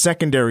asking the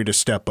secondary to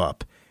step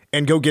up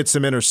and go get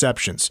some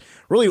interceptions.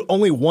 Really,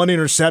 only 1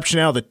 interception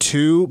out of the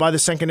 2 by the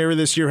secondary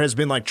this year has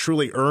been like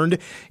truly earned.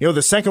 You know,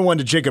 the second one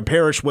to Jacob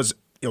Parrish was,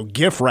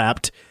 gift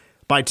wrapped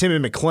by Timmy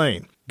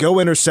McClain.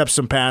 Go intercept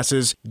some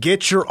passes,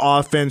 get your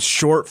offense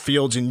short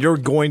fields, and you're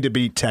going to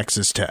beat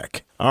Texas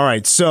Tech. All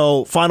right,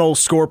 so final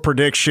score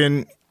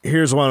prediction.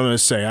 Here's what I'm going to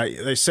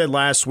say. They said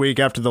last week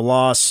after the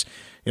loss,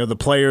 the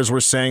players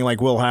were saying,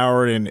 like Will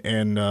Howard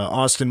and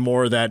Austin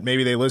Moore, that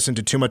maybe they listened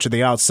to too much of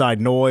the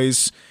outside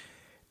noise,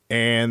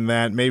 and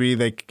that maybe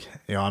they,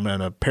 I'm going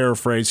to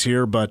paraphrase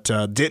here, but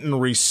didn't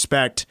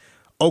respect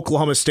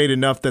Oklahoma State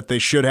enough that they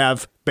should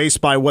have,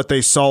 based by what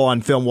they saw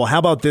on film. Well, how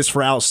about this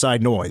for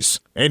outside noise?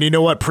 And you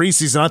know what?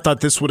 Preseason, I thought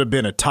this would have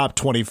been a top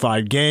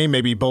 25 game.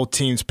 Maybe both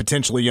teams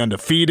potentially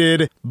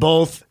undefeated,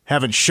 both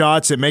having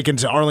shots at making it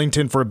to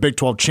Arlington for a Big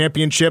 12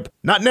 championship.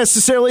 Not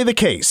necessarily the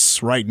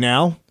case right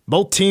now.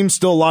 Both teams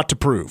still a lot to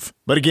prove.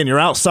 But again, your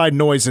outside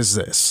noise is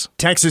this.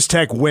 Texas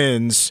Tech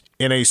wins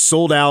in a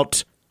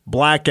sold-out,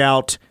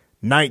 blackout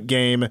night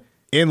game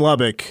in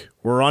Lubbock,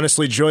 where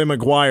honestly Joey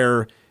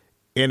McGuire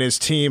and his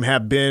team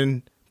have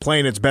been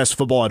playing its best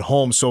football at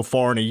home so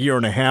far in a year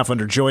and a half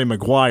under Joey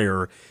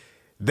McGuire.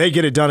 They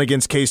get it done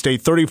against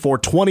K-State,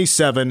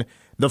 34-27,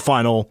 the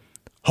final.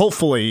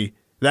 Hopefully,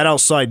 that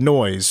outside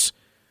noise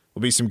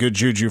will be some good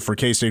juju for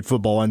K-State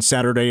football on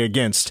Saturday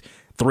against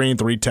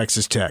 3-3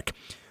 Texas Tech.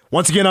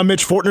 Once again, I'm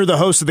Mitch Fortner, the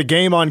host of the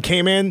game on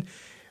K-Man.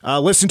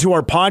 Listen to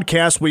our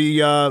podcast. We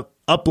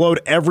upload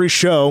every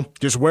show,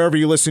 just wherever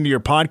you listen to your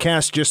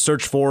podcast. Just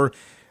search for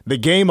the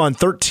game on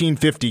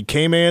 1350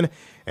 K-Man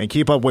and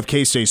keep up with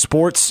K-State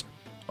sports.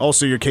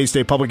 Also, your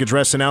K-State public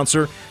address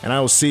announcer, and I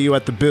will see you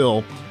at the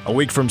Bill a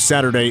week from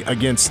Saturday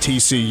against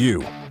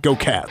TCU. Go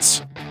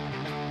Cats.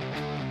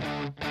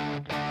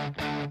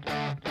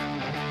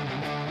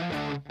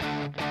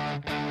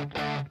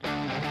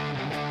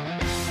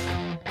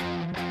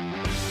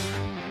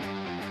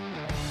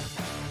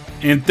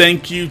 And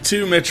thank you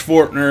to Mitch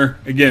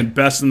Fortner, again,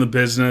 best in the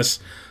business,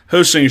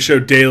 hosting a show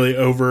daily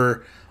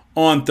over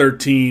on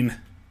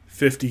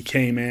 1350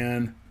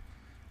 K-Man,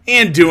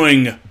 and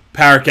doing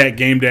PowerCat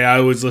Game Day. I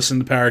always listen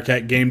to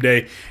PowerCat Game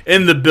Day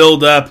in the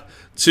build-up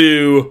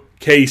to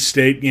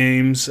K-State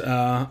games.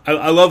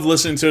 I love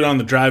listening to it on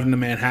the drive into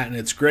Manhattan.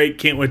 It's great.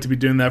 Can't wait to be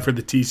doing that for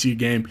the TCU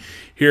game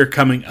here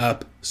coming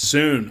up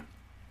soon.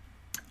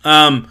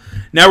 Now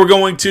we're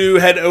going to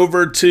head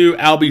over to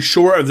Albie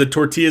Shore of the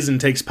Tortillas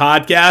and Takes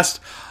podcast.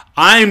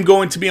 I am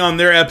going to be on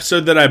their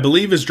episode that I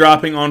believe is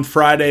dropping on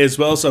Friday as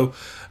well. So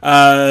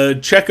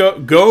check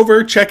out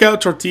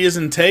Tortillas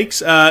and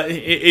Takes.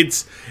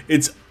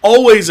 It's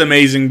always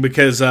amazing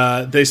because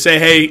they say,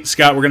 hey,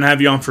 Scott, we're going to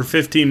have you on for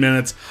 15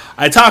 minutes.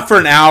 I talk for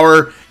an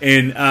hour,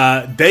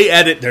 and they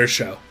edit their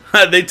show.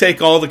 They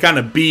take all the kind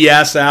of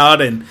BS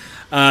out, and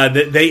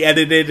they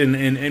edit it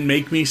and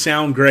make me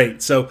sound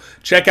great. So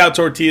check out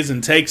Tortillas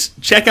and Takes.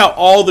 Check out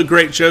all the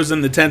great shows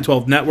in the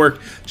 1012 network.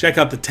 Check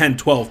out the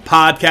 1012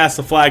 podcast,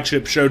 the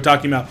flagship show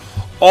talking about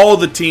all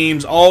the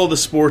teams, all the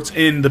sports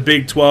in the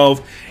Big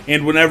 12.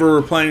 And whenever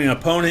we're playing an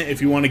opponent,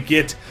 if you want to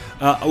get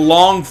a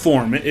long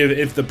form,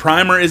 if the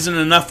primer isn't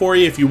enough for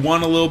you, if you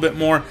want a little bit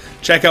more,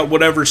 check out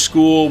whatever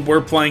school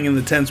we're playing in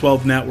the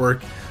 1012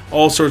 network.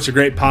 All sorts of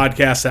great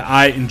podcasts that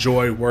I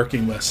enjoy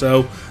working with.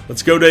 So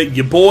let's go to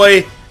your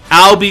boy,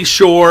 Albie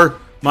Shore,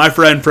 my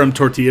friend from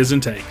Tortillas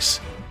and Takes.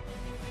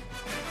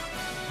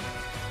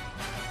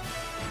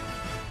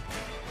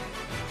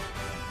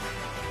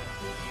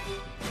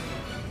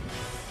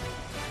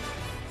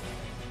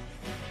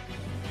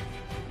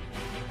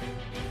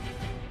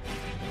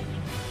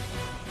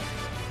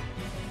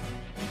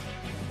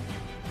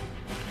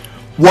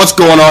 What's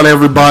going on,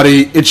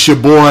 everybody? It's your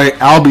boy,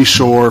 Albie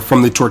Shore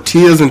from the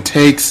Tortillas and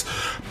Takes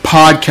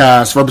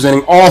podcast,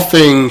 representing all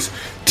things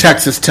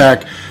Texas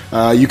Tech.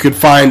 You can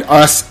find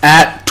us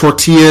at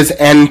Tortillas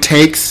and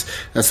Takes.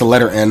 That's the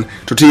letter N.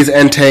 Tortillas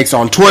and Takes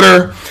on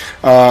Twitter.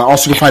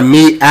 Also, you can find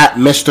me at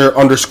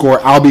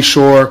Mr._Albie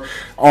Shore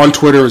on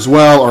Twitter as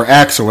well, or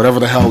X, or whatever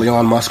the hell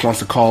Elon Musk wants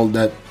to call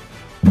that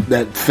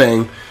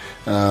thing.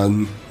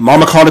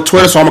 Mama called it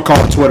Twitter, so I'm going to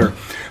call it Twitter.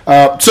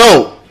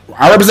 So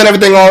I represent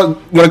everything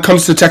when it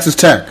comes to Texas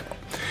Tech.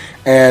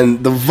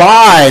 And the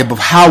vibe of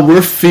how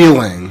we're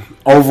feeling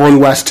over in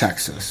West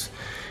Texas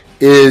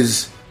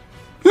is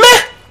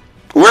meh.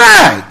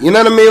 Right. You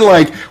know what I mean?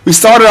 Like, we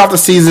started off the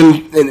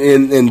season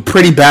in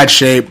pretty bad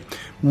shape.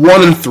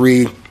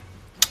 1-3.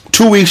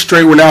 2 weeks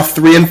straight, we're now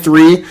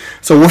 3-3.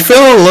 So we're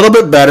feeling a little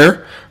bit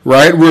better.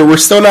 Right, we're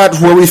still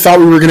not where we thought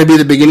we were going to be at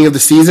the beginning of the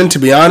season. To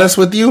be honest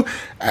with you,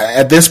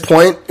 at this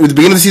point, at the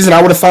beginning of the season,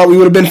 I would have thought we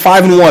would have been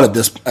 5-1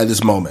 at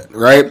this moment.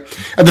 Right,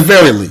 at the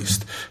very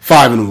least,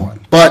 5-1.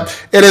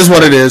 But it is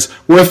what it is.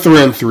 We're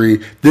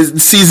 3-3. The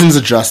season's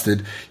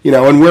adjusted,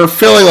 and we're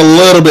feeling a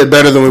little bit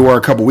better than we were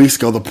a couple weeks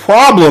ago. The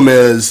problem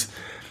is,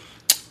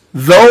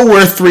 though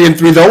we're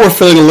 3-3, though we're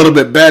feeling a little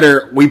bit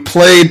better, we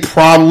played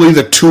probably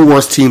the two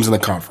worst teams in the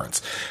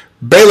conference.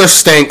 Baylor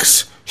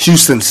stinks.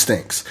 Houston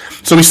stinks.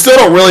 So we still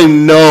don't really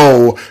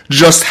know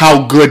just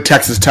how good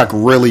Texas Tech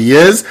really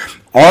is.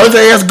 Are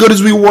they as good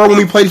as we were when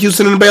we played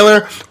Houston and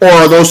Baylor? Or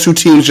are those two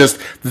teams just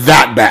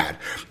that bad?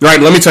 Right,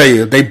 let me tell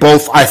you,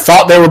 I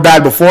thought they were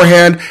bad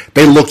beforehand.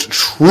 They looked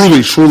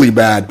truly, truly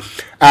bad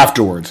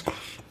afterwards.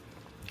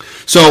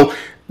 So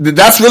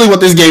that's really what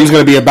this game is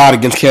going to be about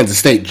against Kansas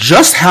State.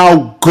 Just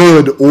how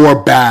good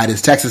or bad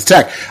is Texas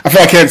Tech? I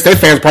feel like Kansas State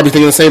fans probably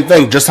thinking the same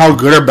thing. Just how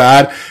good or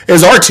bad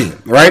is our team,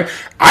 right?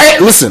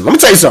 Listen, let me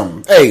tell you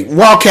something. Hey,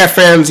 Wildcat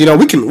fans,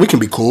 we can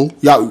be cool.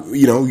 Y'all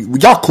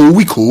cool,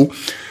 we cool.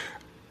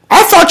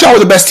 I thought y'all were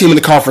the best team in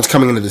the conference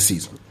coming into this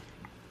season.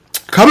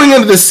 Coming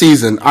into this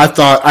season, I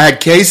thought I had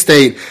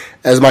K-State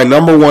as my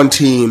number one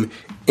team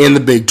in the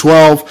Big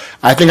 12.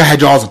 I think I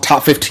had y'all as a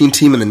top 15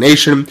 team in the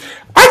nation.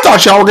 I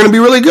thought y'all were going to be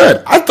really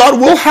good. I thought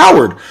Will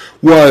Howard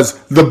was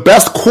the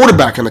best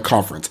quarterback in the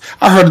conference.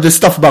 I heard this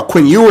stuff about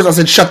Quinn Ewers. I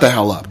said, shut the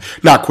hell up.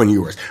 Not Quinn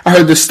Ewers. I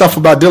heard this stuff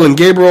about Dylan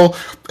Gabriel.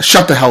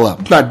 Shut the hell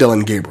up. Not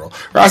Dylan Gabriel.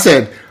 I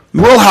said,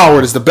 Will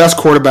Howard is the best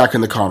quarterback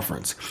in the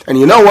conference. And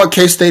you know what,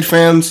 K-State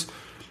fans?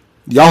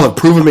 Y'all have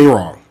proven me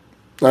wrong.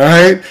 All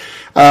right?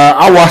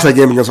 I watched that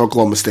game against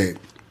Oklahoma State.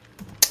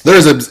 There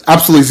is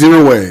absolutely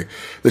zero way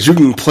that you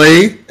can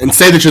play and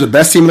say that you're the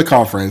best team in the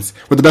conference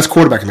with the best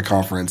quarterback in the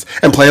conference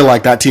and play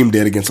like that team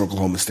did against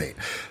Oklahoma State.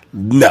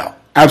 No,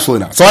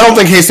 absolutely not. So I don't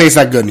think K-State's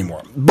that good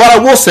anymore. But I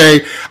will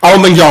say, I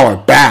don't think y'all are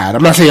bad.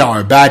 I'm not saying y'all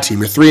are a bad team.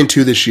 You're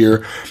 3-2 this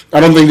year. I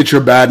don't think that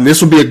you're bad. And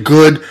this will be a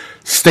good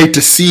state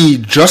to see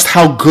just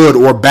how good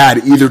or bad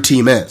either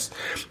team is.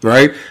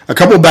 Right? A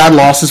couple of bad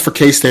losses for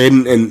K-State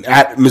and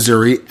at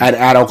Missouri,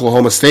 at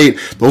Oklahoma State.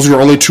 Those are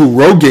your only two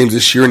road games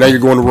this year. Now you're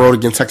going to road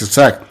against Texas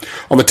Tech.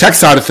 On the Tech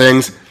side of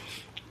things,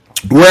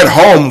 we're at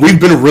home. We've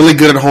been really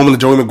good at home in the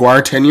Joey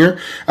McGuire tenure.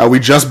 We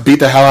just beat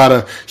the hell out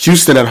of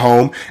Houston at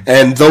home.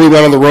 And though we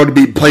went on the road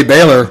to play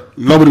Baylor,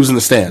 nobody was in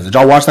the stands. Did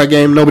y'all watch that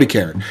game? Nobody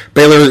cared.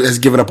 Baylor has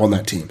given up on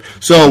that team.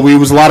 So it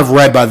was a lot of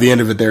red by the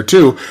end of it there,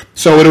 too.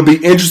 So it'll be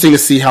interesting to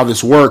see how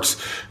this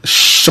works.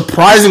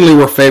 Surprisingly,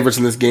 we're favorites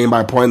in this game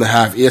by a point and a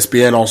half.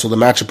 ESPN, also the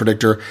matchup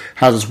predictor,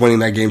 has us winning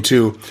that game,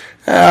 too.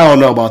 I don't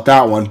know about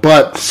that one,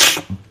 but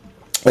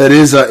it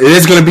is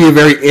going to be a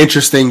very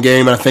interesting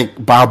game, and I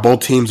think how both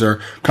teams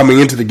are coming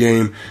into the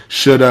game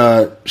should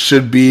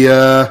be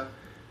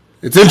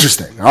it's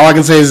interesting. All I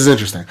can say is it's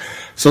interesting.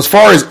 So as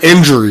far as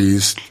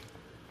injuries,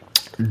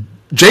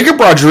 Jacob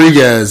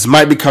Rodriguez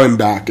might be coming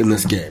back in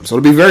this game, so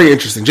it'll be very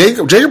interesting.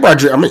 Jacob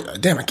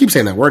Rodriguez. I keep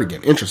saying that word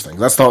again. Interesting.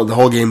 That's what the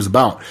whole game is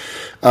about.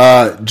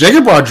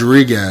 Jacob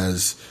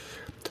Rodriguez,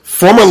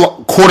 former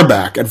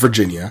quarterback at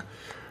Virginia,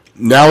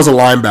 now is a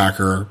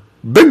linebacker.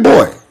 Big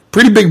boy.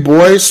 Pretty big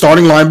boy,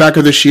 starting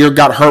linebacker this year,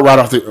 got hurt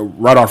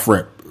right off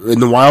rip. In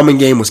the Wyoming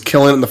game, was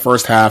killing it in the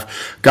first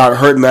half, got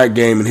hurt in that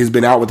game, and he's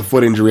been out with a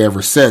foot injury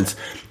ever since.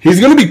 He's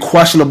going to be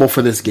questionable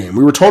for this game.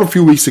 We were told a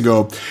few weeks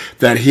ago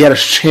that he had a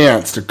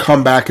chance to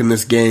come back in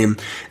this game,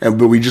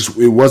 but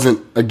it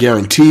wasn't a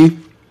guarantee.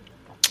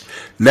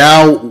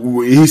 Now,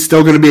 he's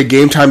still going to be a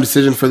game-time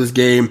decision for this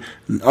game.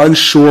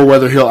 Unsure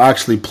whether he'll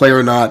actually play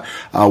or not.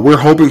 We're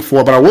hoping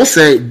for, but I will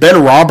say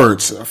Ben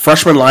Roberts, a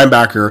freshman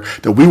linebacker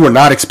that we were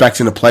not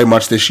expecting to play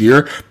much this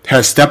year,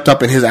 has stepped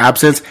up in his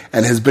absence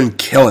and has been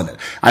killing it.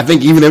 I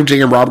think even if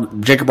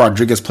Jacob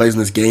Rodriguez plays in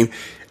this game,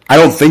 I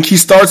don't think he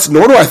starts,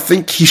 nor do I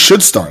think he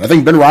should start. I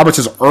think Ben Roberts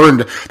has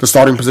earned the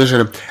starting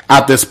position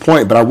at this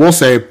point. But I will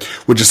say,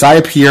 with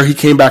Josiah Pierre, he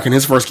came back in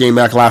his first game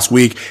back last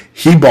week.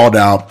 He balled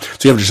out. So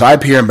you have Josiah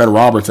Pierre and Ben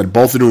Roberts that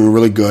both are doing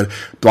really good.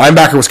 The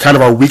linebacker was kind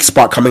of our weak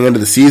spot coming into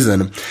the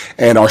season.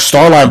 And our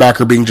star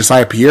linebacker being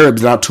Josiah Pierre, it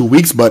was out 2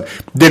 weeks, but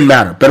didn't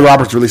matter. Ben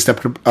Roberts really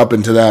stepped up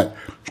into that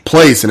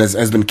place and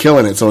has been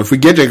killing it. So if we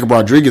get Jacob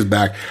Rodriguez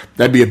back,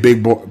 that'd be a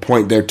big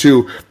point there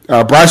too.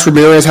 Bryce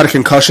Ramirez had a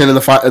concussion in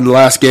the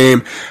last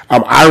game.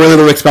 I really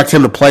don't expect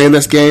him to play in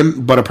this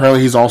game, but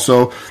apparently he's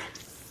also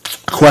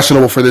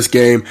questionable for this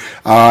game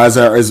as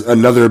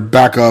another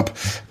backup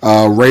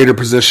Raider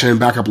position,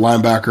 backup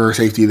linebacker,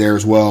 safety there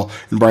as well,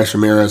 and Bryce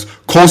Ramirez.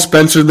 Cole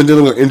Spencer's been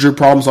dealing with injury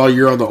problems all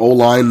year on the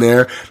O-line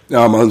there. It's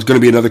going to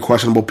be another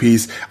questionable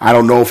piece. I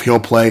don't know if he'll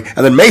play.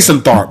 And then Mason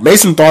Tharp.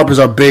 Mason Tharp is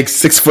our big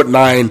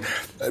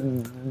 6'9"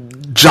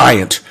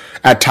 giant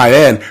at tight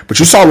end. But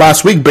you saw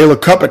last week Baylor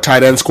Cupp at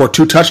tight end scored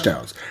 2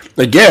 touchdowns.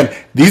 Again,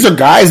 these are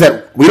guys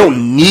that we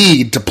don't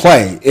need to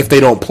play if they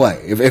don't play.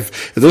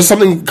 If there's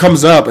something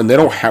comes up and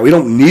we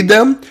don't need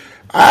them,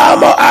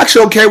 I'm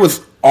actually okay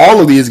with all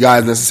of these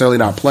guys necessarily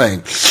not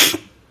playing.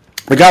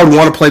 The guy I would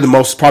want to play the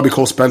most is probably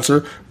Cole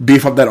Spencer,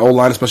 beef up that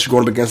O-line, especially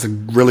going up against a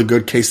really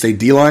good K-State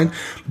D-line.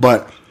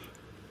 But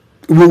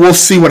we'll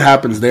see what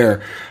happens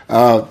there.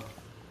 So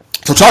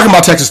talking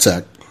about Texas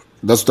Tech,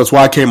 that's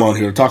why I came on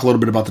here, to talk a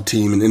little bit about the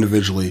team and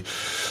individually.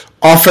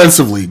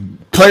 Offensively,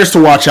 players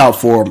to watch out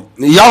for.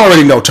 Y'all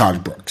already know Taj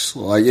Brooks.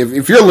 Like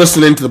if you're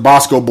listening to the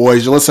Bosco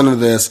Boys, you're listening to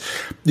this,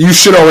 you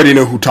should already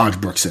know who Taj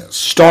Brooks is.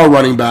 Star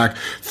running back,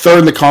 third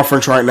in the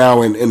conference right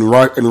now in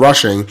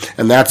rushing,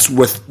 and that's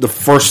with the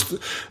first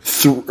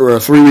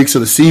 3 weeks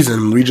of the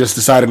season. We just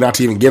decided not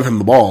to even give him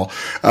the ball,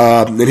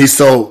 and he's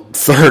still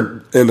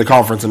third in the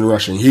conference in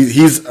rushing.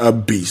 He's a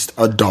beast,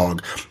 a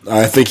dog.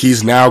 I think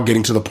he's now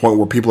getting to the point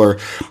where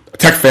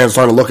Tech fans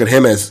starting to look at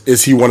him as,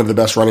 is he one of the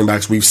best running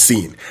backs we've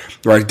seen?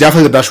 Right,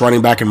 definitely the best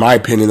running back in my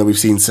opinion that we've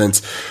seen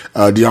since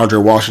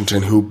DeAndre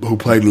Washington, who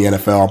played in the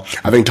NFL.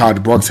 I think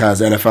Todd Brooks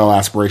has NFL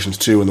aspirations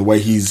too, and the way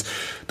he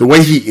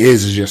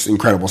is just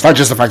incredible. It's not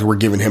just the fact that we're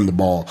giving him the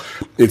ball;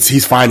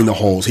 he's finding the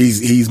holes.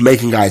 He's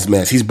making guys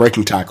miss. He's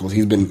breaking tackles.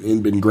 He's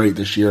been great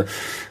this year.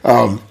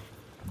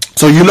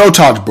 So you know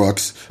Todd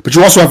Brooks, but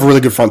you also have a really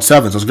good front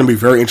seven. So it's going to be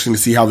very interesting to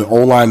see how the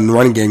O-line and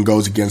running game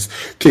goes against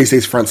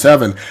K-State's front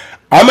seven.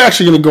 I'm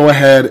actually going to go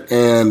ahead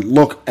and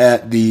look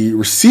at the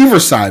receiver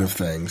side of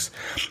things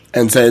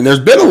and say, and there's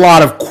been a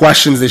lot of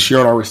questions this year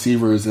on our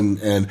receivers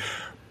and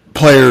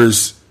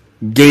players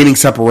gaining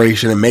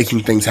separation and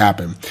making things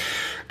happen.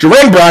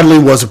 Jermaine Bradley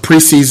was a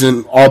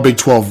preseason All Big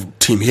 12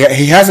 team.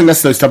 He hasn't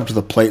necessarily stepped up to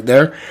the plate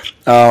there,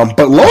 but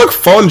Loic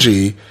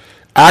Fouonji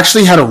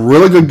actually had a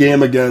really good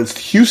game against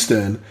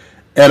Houston,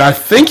 and I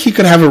think he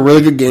could have a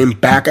really good game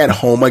back at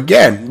home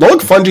again. Loic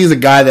Fouonji is a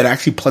guy that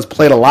actually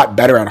played a lot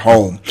better at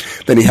home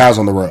than he has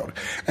on the road.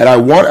 And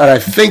I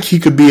think he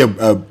could be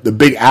a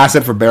big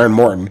asset for Behren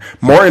Morton.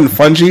 Morton and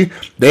Fouonji,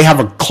 they have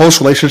a close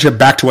relationship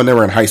back to when they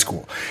were in high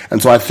school. And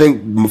so I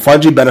think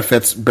Fouonji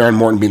benefits Behren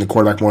Morton being the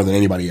quarterback more than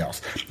anybody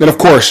else. And of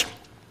course,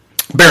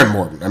 Behren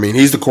Morton. I mean,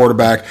 he's the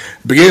quarterback.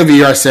 Beginning of the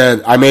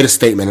year, I made a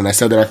statement, and I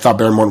said that I thought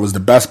Behren Morton was the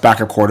best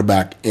backup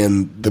quarterback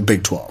in the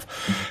Big 12.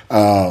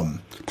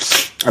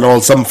 I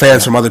know some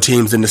fans from other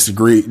teams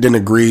didn't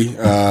agree,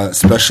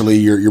 especially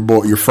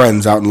your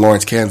friends out in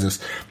Lawrence, Kansas.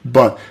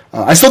 But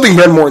I still think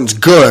Behren Morton's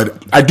good.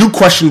 I do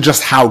question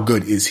just how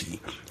good is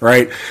he.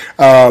 right?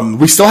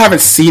 We still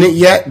haven't seen it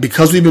yet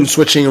because we've been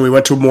switching and we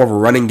went to more of a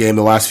running game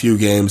the last few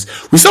games.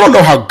 We still don't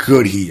know how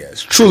good he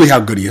is, truly how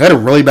good he is. He had a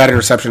really bad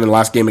interception in the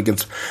last game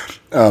against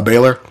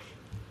Baylor,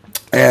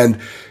 and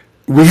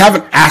we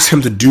haven't asked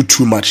him to do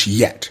too much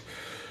yet.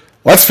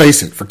 Let's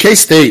face it, for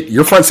K-State,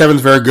 your front seven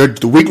is very good.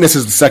 The weakness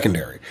is the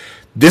secondary.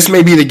 This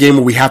may be the game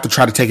where we have to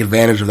try to take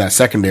advantage of that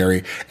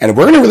secondary, and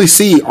we're going to really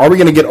see, are we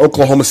going to get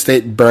Oklahoma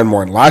State Behren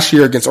Morton? Last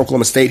year against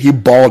Oklahoma State, he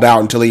balled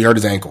out until he hurt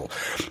his ankle.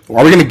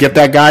 Are we going to get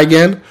that guy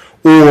again,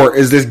 or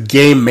is this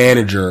game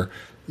manager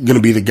going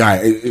to be the guy?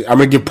 I'm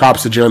going to give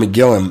props to Jeremy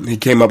Gilliam. He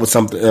came up with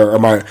something, or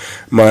my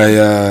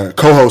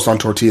co-host on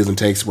Tortillas and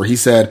Takes, where he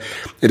said,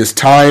 it is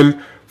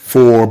time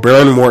for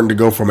Behren Morton to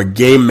go from a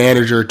game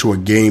manager to a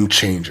game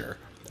changer.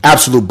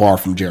 Absolute bar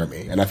from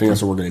Jeremy, and I think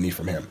that's what we're going to need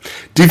from him.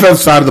 Defensive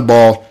side of the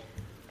ball,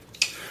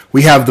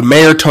 we have the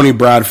mayor, Tony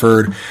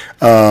Bradford,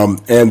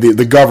 and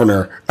the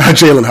governor,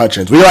 Jalen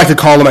Hutchins. We like to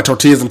call him at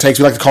Tortillas and Takes.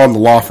 We like to call him the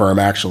law firm,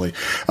 actually.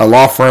 A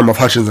law firm of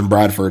Hutchins and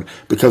Bradford,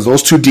 because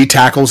those two D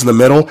tackles in the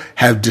middle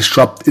have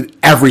disrupted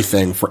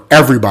everything for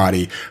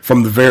everybody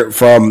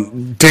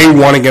from day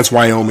one against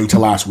Wyoming to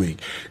last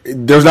week.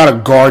 There's not a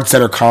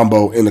guard-center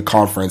combo in the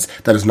conference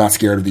that is not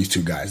scared of these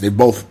two guys. They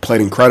both played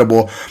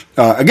incredible.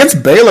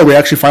 Against Baylor, we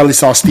actually finally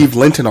saw Steve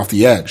Linton off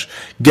the edge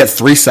get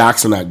 3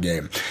 sacks in that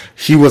game.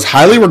 He was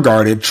highly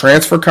regarded,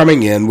 transfer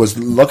coming in, was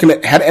had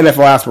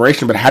NFL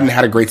aspiration, but hadn't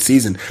had a great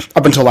season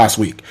up until last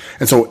week.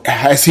 And so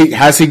has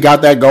he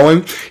got that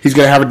going? He's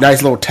going to have a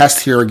nice little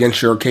test here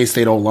against your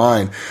K-State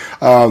O-line.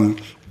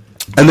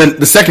 And then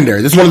the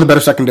secondary. This is one of the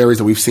better secondaries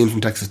that we've seen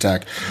from Texas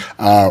Tech.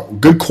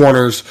 Good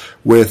corners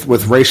with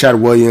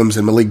Rashad Williams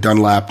and Malik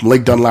Dunlap.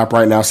 Malik Dunlap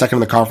right now, second in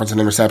the conference in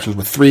interceptions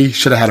with 3.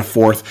 Should have had a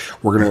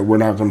 4th. We're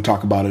not going to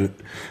talk about it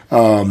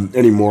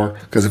anymore,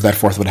 because if that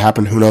 4th would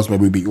happen, who knows?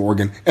 Maybe we beat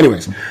Oregon.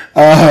 Anyways,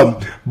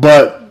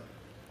 but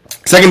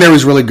secondary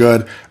is really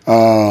good.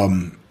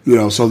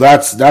 So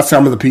that's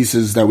some of the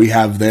pieces that we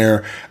have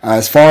there.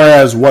 As far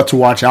as what to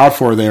watch out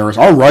for there is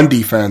our run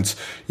defense.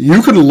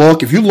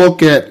 If you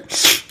look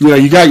at,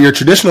 you got your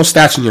traditional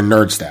stats and your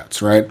nerd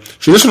stats, right?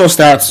 Traditional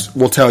stats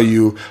will tell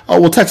you,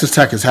 Texas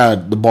Tech has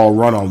had the ball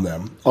run on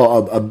them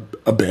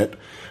a bit,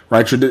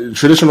 right?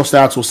 Traditional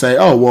stats will say,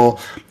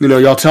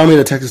 y'all tell me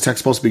that Texas Tech's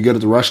supposed to be good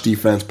at the rush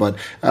defense, but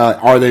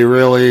are they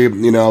really?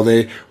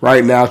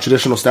 Right now,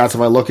 traditional stats,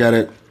 if I look at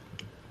it,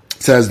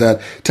 says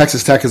that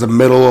Texas Tech is a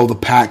middle of the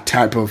pack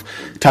type of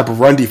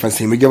run defense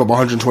team. We give up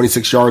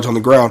 126 yards on the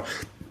ground.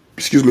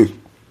 Excuse me.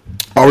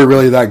 Are we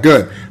really that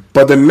good?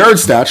 But the nerd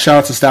stats, shout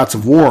out to Stats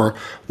of War,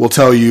 will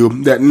tell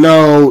you that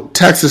no,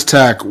 Texas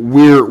Tech,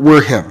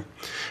 we're him.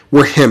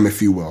 We're him,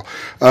 if you will.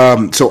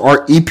 So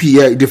our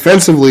EPA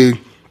defensively,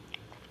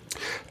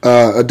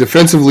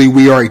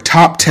 we are a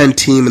top 10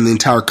 team in the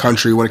entire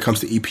country when it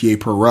comes to EPA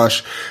per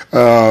rush.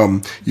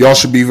 Y'all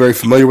should be very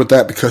familiar with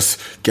that, because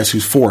guess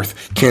who's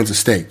 4th? Kansas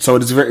State. So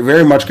it is very,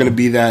 very much going to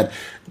be that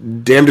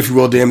damned if you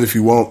will, damned if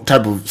you won't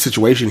type of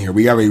situation here.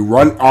 We have a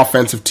run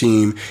offensive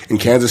team in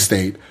Kansas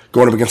State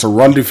going up against a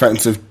run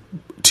defensive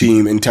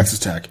team in Texas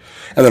Tech,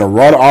 and then a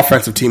run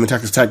offensive team in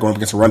Texas Tech going up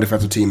against a run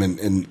defensive team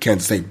in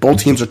Kansas State. Both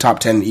teams are top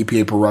 10 in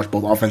EPA per rush,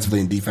 both offensively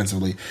and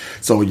defensively.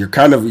 So you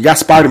got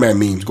Spider-Man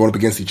memes going up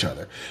against each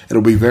other.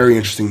 It'll be very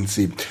interesting to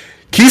see.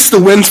 Keys to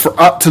the win for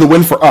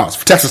us,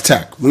 for Texas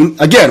Tech. We need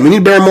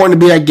Behren Morton to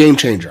be that game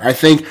changer. I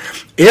think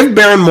if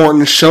Behren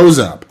Morton shows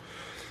up,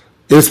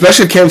 and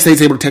especially if Kansas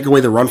State's able to take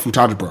away the run from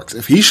Todd Brooks,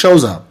 if he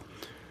shows up,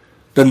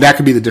 then that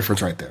could be the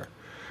difference right there.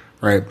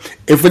 Right,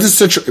 if it's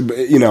especially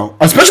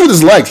with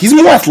his legs, he's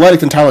more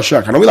athletic than Tyler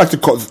Shuck. I know we like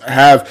to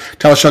have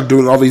Tyler Shuck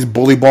doing all these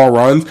bully ball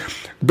runs.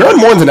 Behren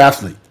Morton's an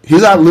athlete.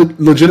 He's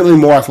legitimately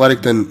more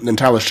athletic than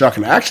Tyler Shuck,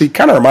 and actually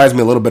kind of reminds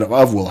me a little bit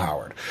of Will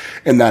Howard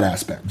in that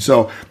aspect.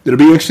 So it'll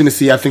be interesting to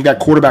see. I think that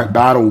quarterback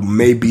battle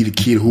may be the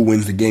key to who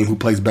wins the game, who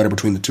plays better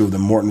between the two of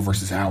them, Morton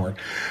versus Howard.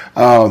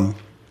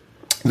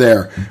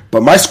 There,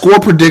 but my score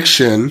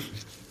prediction.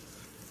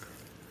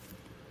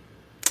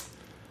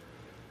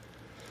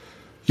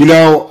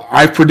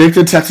 I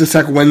predicted Texas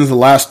Tech wins the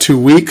last 2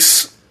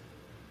 weeks,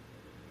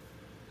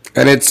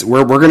 and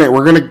we're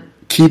gonna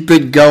keep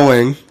it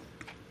going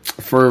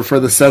for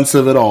the sense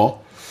of it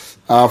all,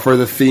 for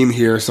the theme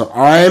here. So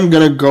I'm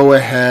gonna go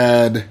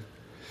ahead.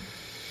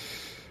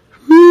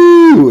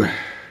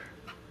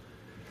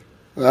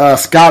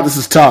 Scott, this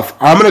is tough.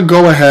 I'm gonna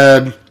go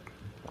ahead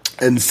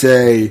and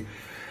say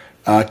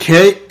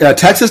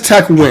Texas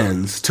Tech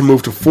wins to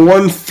move to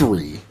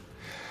 4-3,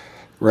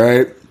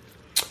 right?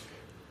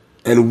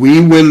 And we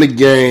win the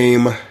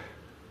game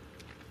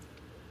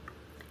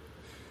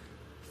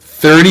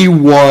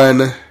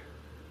 31-30.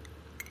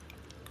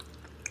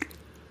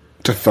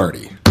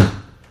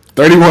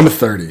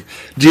 31-30.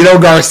 Gino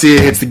Garcia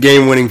hits the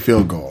game-winning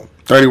field goal.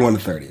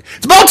 31-30.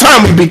 It's about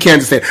time we beat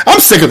Kansas State. I'm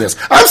sick of this.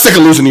 I'm sick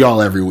of losing to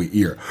y'all every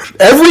year.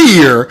 Every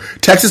year,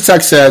 Texas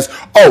Tech says,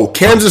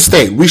 Kansas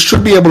State, we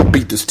should be able to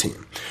beat this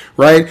team.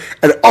 Right?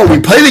 And, we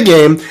play the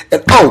game,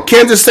 and,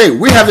 Kansas State,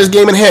 we have this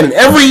game in hand. And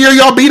every year,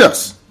 y'all beat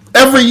us.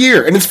 Every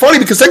year. And it's funny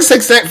because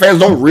Texas Tech fans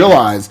don't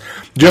realize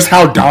just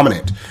how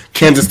dominant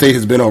Kansas State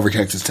has been over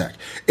Texas Tech.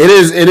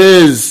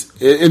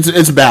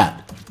 It's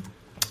bad.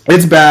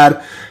 It's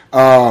bad.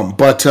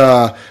 But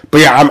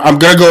yeah, I'm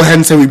gonna go ahead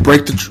and say we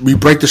break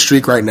the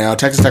streak right now.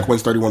 Texas Tech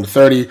wins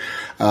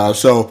 31-30.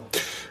 So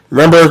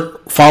remember,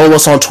 follow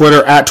us on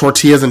Twitter at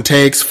Tortillas and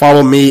Takes.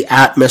 Follow me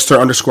at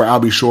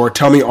Mr_AlbieShore.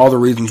 Tell me all the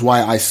reasons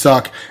why I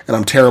suck and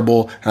I'm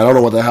terrible and I don't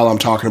know what the hell I'm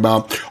talking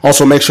about.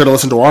 Also, make sure to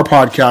listen to our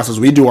podcast as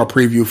we do our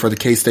preview for the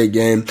K-State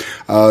game.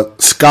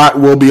 Scott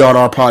will be on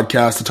our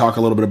podcast to talk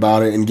a little bit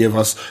about it and give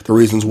us the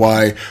reasons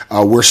why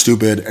we're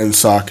stupid and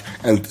suck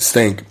and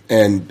stink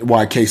and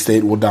why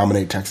K-State will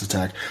dominate Texas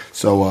Tech.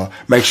 So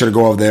make sure to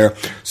go over there.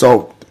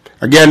 So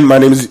again, my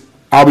name is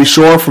Albie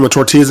Shore from the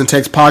Tortillas and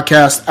Takes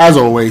podcast. As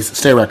always,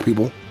 stay wrecked,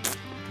 people.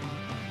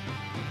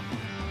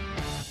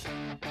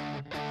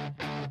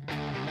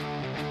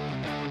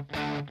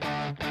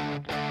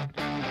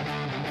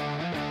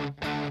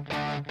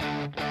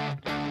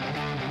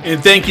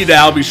 And thank you to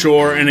Albie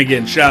Shore. And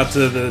again, shout out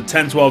to the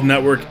 1012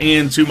 Network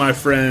and to my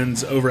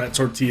friends over at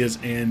Tortillas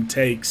and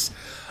Takes.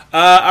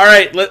 All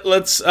right,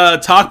 let's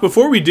talk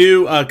before we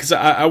do, because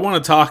I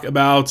want to talk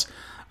about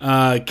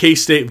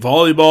K-State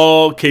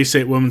volleyball,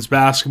 K-State women's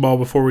basketball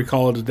before we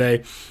call it a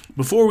day.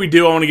 Before we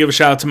do, I want to give a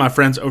shout out to my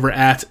friends over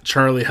at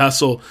Charlie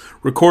Hustle,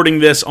 recording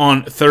this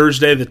on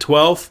Thursday the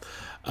 12th.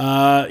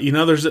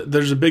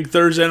 There's a big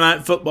Thursday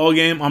night football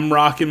game. I'm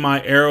rocking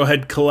my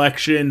Arrowhead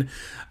collection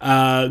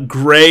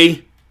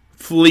gray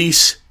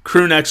fleece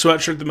crew neck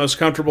sweatshirt, the most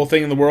comfortable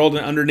thing in the world,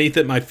 and underneath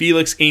it, my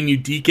Felix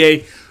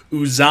Anudike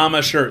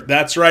Uzama shirt.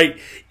 That's right.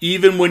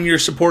 Even when you're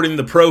supporting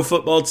the pro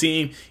football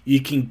team,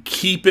 you can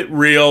keep it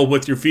real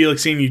with your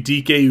Felix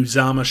Anudike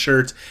Uzama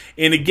shirts.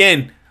 And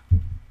again,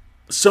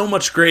 so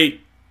much great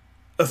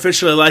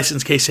officially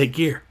licensed K-State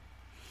gear.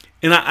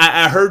 And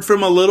I heard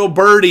from a little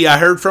birdie, I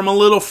heard from a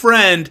little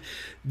friend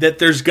that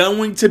there's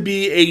going to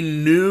be a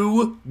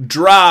new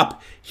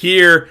drop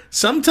here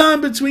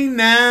sometime between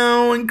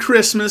now and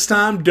Christmas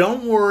time.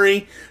 Don't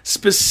worry,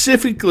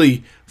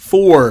 specifically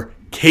for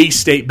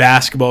K-State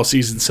basketball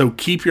season. So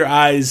keep your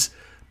eyes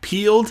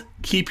peeled,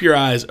 keep your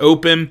eyes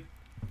open.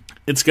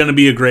 It's going to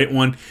be a great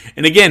one.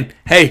 And again,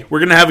 hey, we're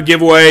going to have a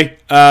giveaway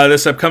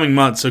this upcoming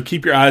month. So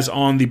keep your eyes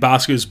on the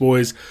Bosco's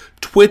Boys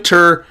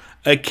Twitter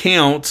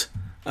account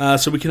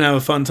so we can have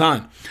a fun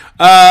time.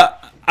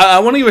 I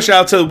want to give a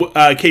shout out to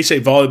the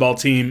K-State volleyball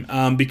team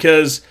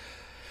because,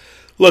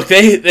 look,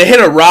 they hit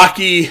a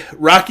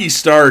rocky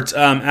start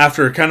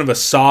after kind of a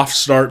soft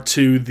start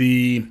to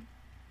the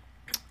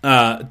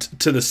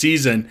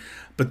season.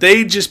 But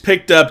they just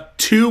picked up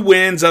 2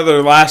 wins out of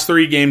their last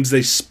 3 games.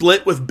 They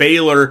split with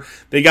Baylor.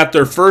 They got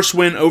their first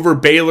win over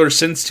Baylor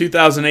since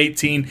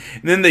 2018.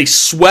 And then they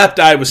swept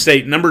Iowa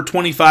State, number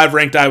 25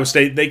 ranked Iowa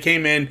State. They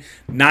came in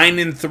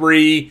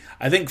 9-3,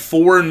 I think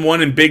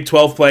 4-1 in Big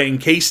 12 play. And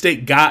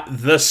K-State got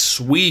the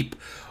sweep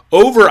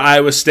over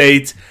Iowa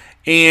State.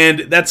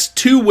 And that's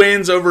 2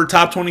 wins over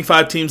top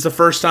 25 teams, the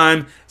first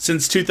time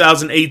since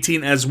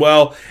 2018 as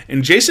well.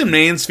 And Jason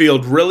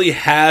Mansfield really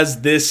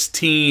has this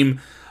team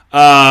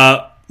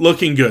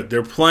looking good.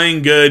 They're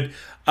playing good,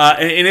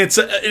 and it's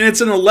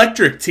an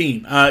electric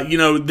team.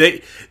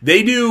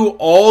 They do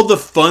all the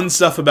fun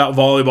stuff about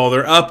volleyball.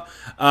 They're up,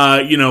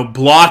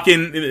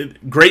 blocking,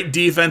 great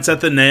defense at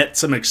the net,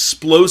 some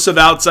explosive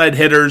outside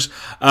hitters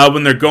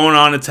when they're going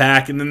on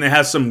attack, and then they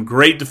have some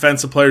great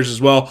defensive players as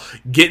well,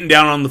 getting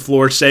down on the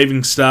floor,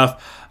 saving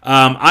stuff.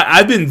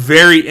 I've been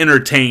very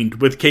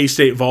entertained with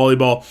K-State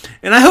volleyball,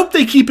 and I hope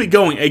they keep it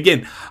going.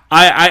 Again,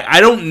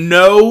 I don't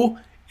know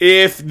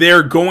if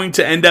they're going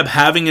to end up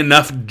having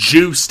enough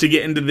juice to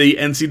get into the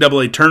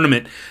NCAA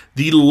tournament.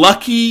 The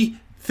lucky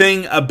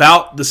thing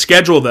about the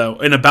schedule, though,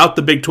 and about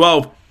the Big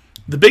 12,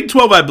 the Big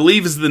 12, I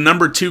believe, is the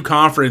number 2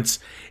 conference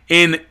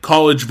in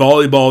college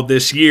volleyball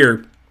this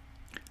year.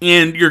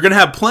 And you're going to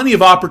have plenty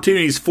of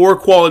opportunities for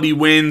quality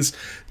wins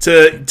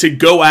to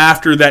go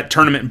after that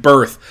tournament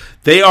berth.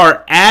 They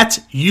are at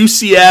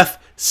UCF,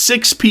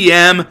 6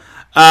 p.m.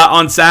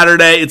 On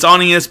Saturday. It's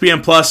on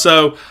ESPN Plus,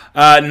 so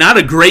not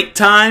a great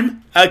time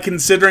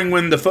considering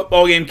when the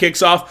football game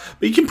kicks off,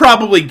 but you can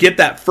probably get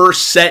that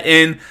first set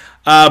in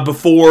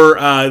before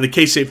the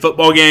K-State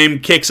football game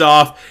kicks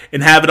off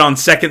and have it on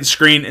second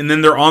screen, and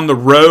then they're on the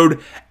road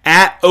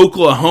at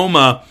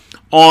Oklahoma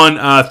on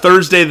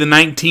Thursday the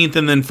 19th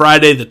and then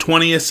Friday the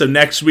 20th, so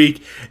next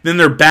week. Then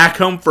they're back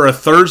home for a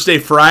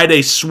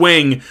Thursday-Friday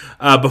swing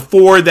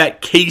before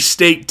that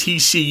K-State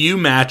TCU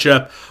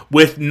matchup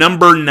with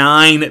number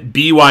 9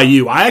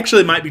 BYU. I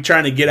actually might be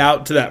trying to get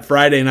out to that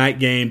Friday night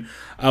game.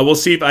 We'll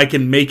see if I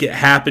can make it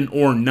happen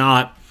or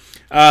not.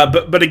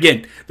 But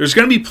again, there's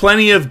going to be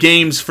plenty of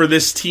games for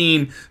this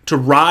team to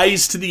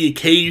rise to the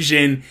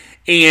occasion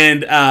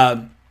and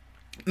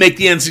make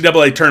the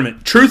NCAA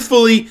tournament.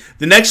 Truthfully,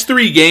 the next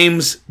 3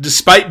 games,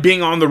 despite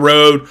being on the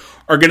road,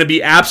 are going to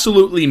be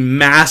absolutely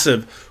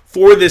massive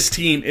for this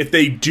team if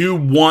they do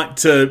want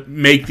to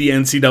make the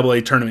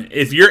NCAA tournament.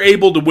 If you're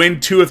able to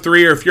win 2 of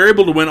 3, or if you're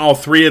able to win all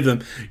 3 of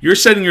them, you're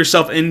setting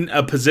yourself in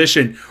a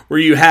position where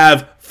you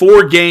have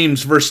 4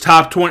 games versus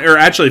top 20, or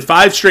actually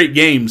 5 straight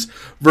games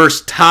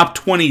versus top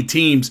 20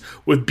 teams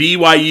with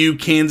BYU,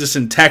 Kansas,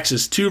 and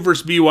Texas. 2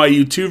 versus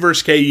BYU, 2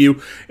 versus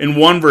KU, and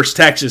 1 versus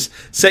Texas.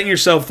 Setting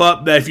yourself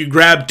up that if you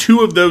grab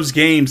 2 of those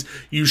games,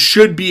 you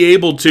should be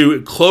able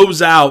to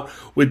close out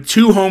with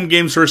 2 home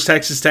games versus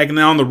Texas Tech and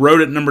then on the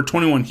road at number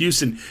 21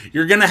 Houston.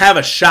 You're going to have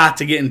a shot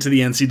to get into the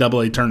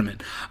NCAA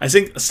tournament. I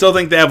still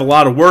think they have a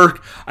lot of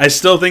work. I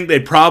still think they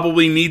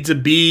probably need to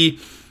be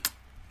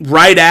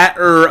right at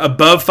or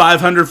above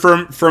 500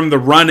 from the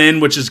run-in,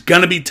 which is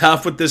going to be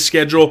tough with this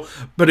schedule.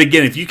 But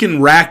again, if you can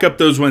rack up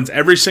those wins,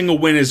 every single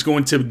win is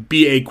going to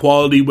be a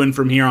quality win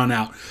from here on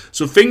out.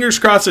 So fingers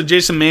crossed that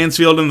Jason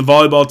Mansfield and the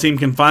volleyball team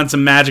can find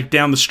some magic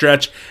down the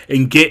stretch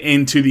and get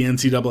into the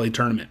NCAA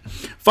tournament.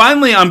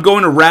 Finally, I'm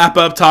going to wrap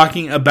up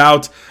talking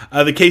about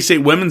the K-State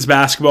women's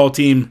basketball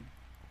team,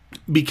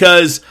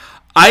 because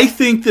I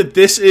think that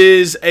this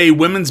is a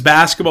women's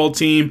basketball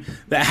team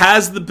that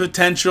has the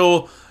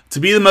potential to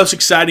be the most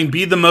exciting,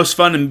 be the most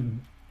fun, and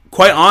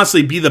quite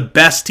honestly, be the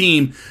best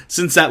team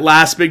since that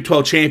last Big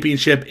 12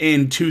 championship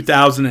in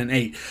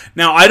 2008.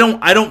 Now, I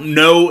don't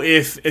know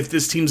if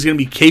this team's going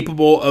to be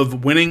capable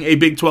of winning a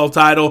Big 12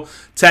 title.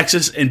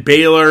 Texas and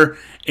Baylor,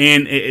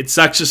 and it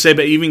sucks to say,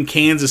 but even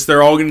Kansas,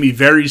 they're all going to be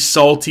very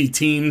salty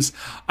teams.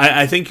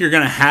 I think you're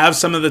going to have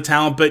some of the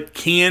talent, but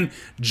can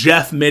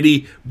Jeff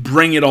Mittie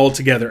bring it all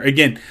together?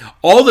 Again,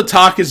 all the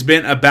talk has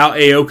been about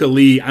Aoka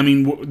Lee. I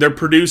mean, they're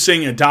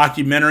producing a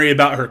documentary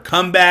about her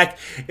comeback,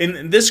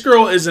 and this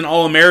girl is an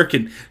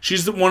All-American.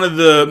 She's one of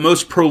the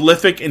most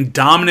prolific and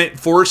dominant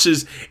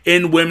forces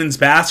in women's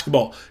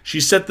basketball.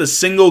 She set the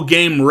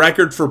single-game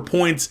record for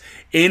points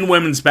in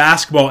women's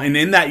basketball, and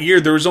in that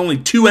year, there was only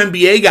 2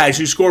 NBA guys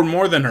who scored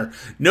more than her.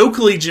 No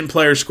collegiate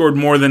player scored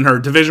more than her.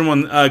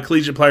 Division I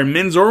collegiate player,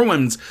 men's or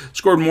women's,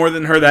 scored more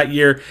than her that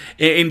year,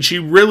 and she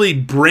really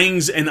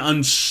brings an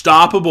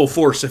unstoppable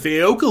force. If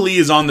Aoka Lee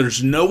is on,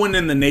 there's no one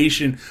in the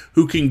nation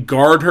who can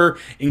guard her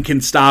and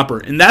can stop her,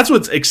 and that's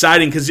what's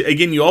exciting, because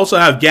again, you also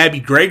have Gabby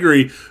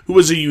Gregory, who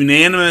was a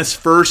unanimous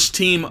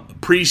first-team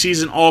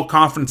preseason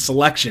all-conference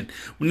selection.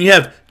 When you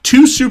have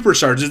 2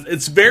 superstars,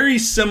 it's very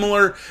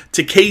similar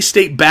to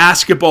K-State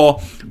basketball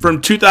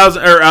from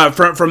 2000 or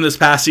from this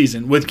past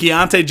season with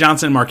Keontae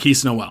Johnson and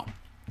Marquise Noel.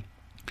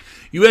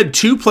 You had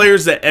 2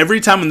 players that every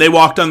time when they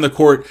walked on the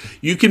court,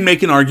 you can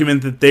make an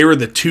argument that they were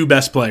the 2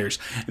 best players,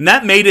 and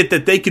that made it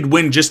that they could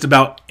win just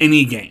about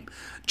any game.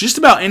 Just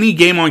about any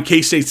game on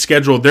K-State's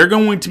schedule, they're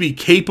going to be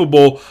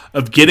capable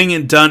of getting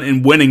it done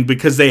and winning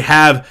because they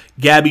have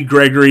Gabby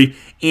Gregory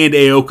and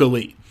Aoka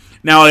Lee.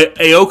 Now,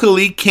 Aoka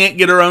Lee can't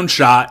get her own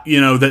shot. You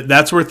know,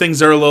 that's where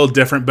things are a little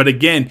different. But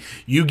again,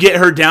 you get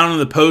her down in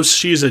the post,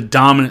 she's a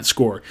dominant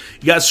scorer.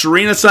 You got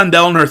Serena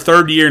Sundell in her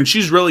 3rd year, and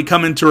she's really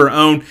come into her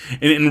own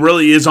and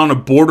really is on a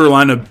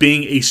borderline of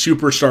being a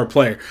superstar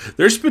player.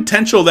 There's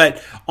potential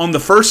that on the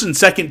 1st and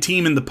 2nd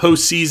team in the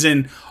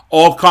postseason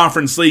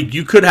all-conference league,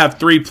 you could have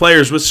 3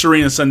 players with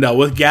Serena Sundell,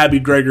 with Gabby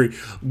Gregory,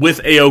 with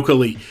Aoka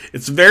Lee.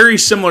 It's very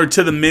similar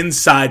to the men's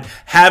side,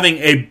 having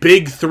a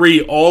big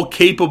 3 all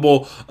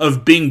capable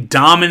of being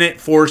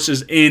dominant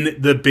forces in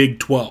the Big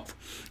 12.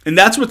 And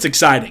that's what's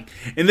exciting.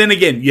 And then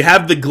again, you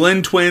have the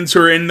Glenn twins who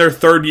are in their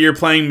 3rd year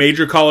playing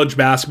major college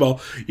basketball.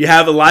 You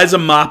have Eliza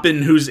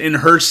Maupin, who's in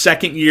her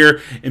 2nd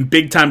year in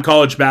big-time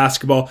college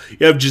basketball.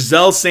 You have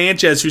Giselle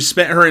Sanchez, who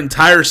spent her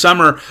entire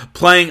summer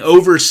playing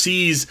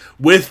overseas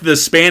with the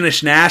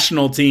Spanish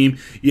national team.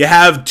 You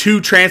have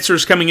 2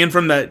 transfers coming in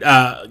from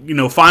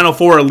the Final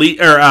Four elite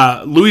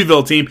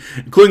Louisville team,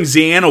 including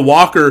Ziana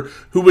Walker,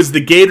 who was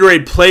the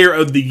Gatorade Player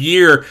of the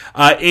Year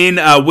in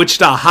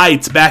Wichita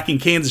Heights back in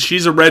Kansas.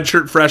 She's a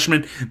redshirt freshman.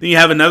 Then you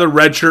have another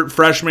redshirt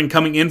freshman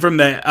coming in from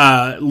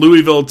the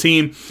Louisville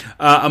team,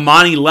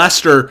 Amani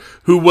Lester,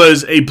 who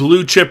was a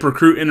blue chip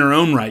recruit in her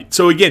own right.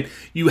 So again,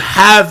 you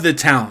have the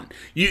talent.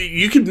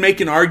 You could make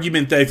an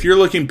argument that if you're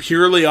looking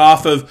purely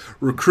off of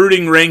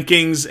recruiting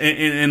rankings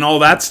and all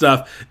that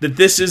stuff, that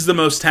this is the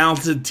most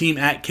talented team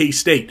at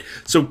K-State.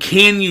 So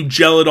can you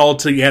gel it all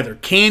together?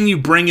 Can you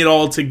bring it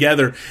all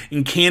together?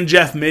 And can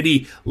Jeff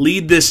Mittie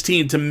lead this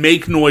team to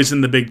make noise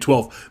in the Big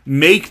 12,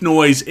 make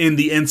noise in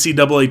the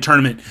NCAA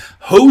tournament,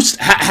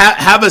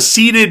 have a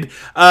seeded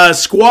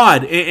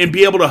squad and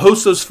be able to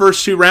host those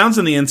first 2 rounds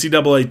in the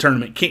NCAA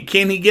tournament?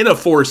 Can he get a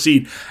 4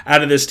 seed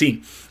out of this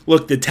team?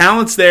 Look, the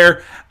talent's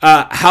there.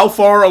 How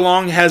far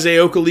along has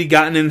Aoka Lee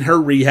gotten in her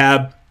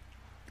rehab?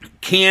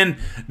 Can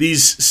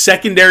these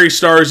secondary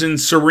stars in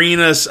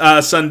Serena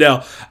Sundell,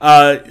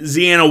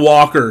 Ziana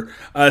Walker,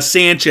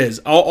 Sanchez,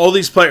 all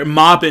these players,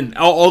 Maupin,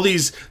 all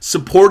these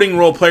supporting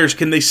role players,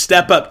 can they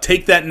step up,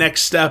 take that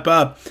next step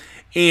up,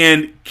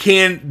 and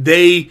can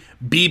they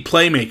be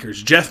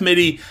playmakers? Jeff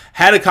Mittie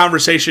had a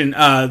conversation,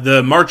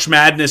 the March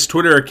Madness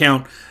Twitter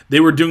account, they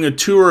were doing a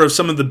tour of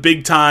some of the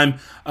big-time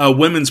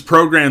women's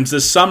programs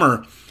this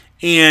summer,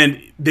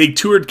 and they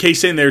toured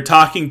K-State, and they were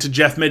talking to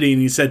Jeff Mittie,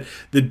 and he said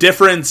the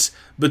difference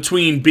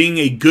between being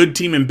a good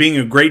team and being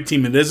a great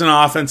team. It isn't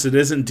offense, it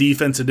isn't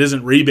defense, it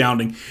isn't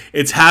rebounding.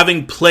 It's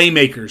having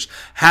playmakers,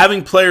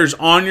 having players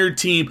on your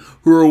team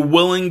who are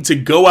willing to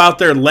go out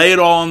there, lay it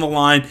all on the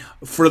line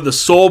for the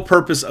sole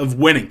purpose of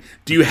winning.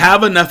 Do you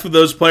have enough of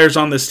those players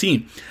on this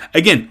team?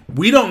 Again,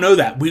 we don't know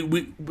that.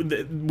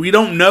 We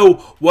don't know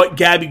what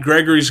Gabby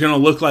Gregory is going to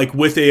look like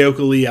with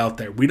Aoka Lee out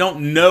there. We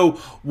don't know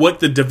what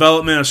the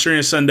development of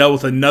Serena Sundell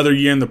with another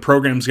year in the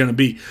program is going to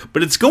be.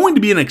 But it's going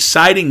to be an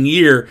exciting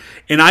year,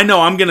 and I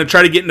know I'm going to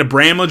try to get into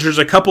Bramlage. There's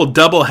a couple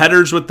double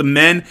headers with the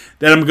men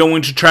that I'm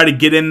going to try to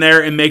get in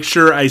there and make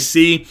sure I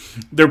see.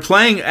 They're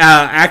playing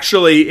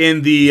actually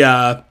in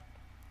the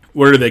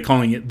what are they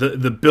calling it?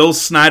 The Bill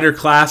Snyder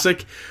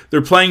Classic.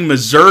 They're playing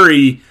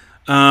Missouri.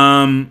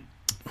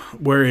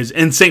 Where is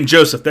in St.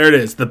 Joseph? There it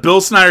is. The Bill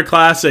Snyder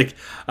Classic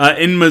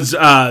in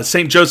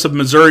St. Joseph,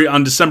 Missouri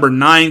on December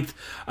 9th.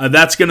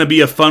 That's going to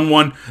be a fun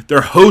one.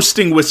 They're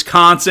hosting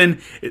Wisconsin.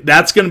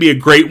 That's going to be a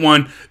great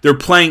one. They're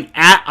playing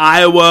at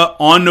Iowa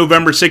on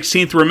November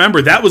 16th.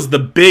 Remember, that was the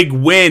big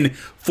win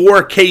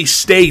for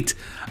K-State.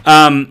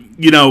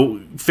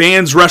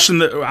 Fans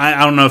rushing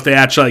I don't know if they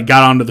actually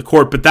got onto the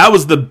court, but that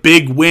was the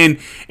big win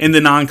in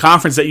the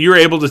non-conference, that you were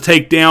able to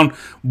take down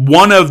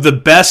one of the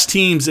best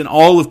teams in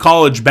all of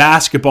college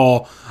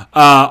basketball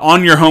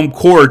on your home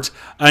court,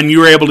 and you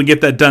were able to get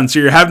that done. So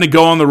you're having to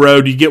go on the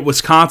road. You get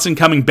Wisconsin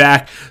coming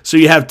back, so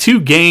you have 2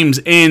 games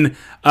in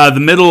the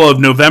middle of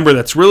November.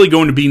 That's really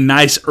going to be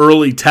nice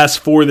early tests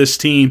for this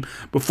team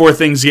before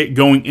things get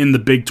going in the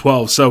Big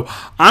 12. So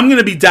I'm going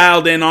to be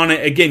dialed in on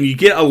it. Again, you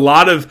get a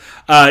lot of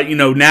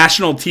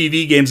national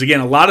TV games. Again,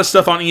 a lot of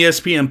stuff on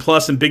ESPN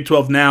Plus and Big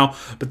 12 now.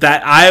 But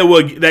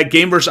that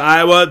game versus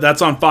Iowa,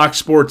 that's on Fox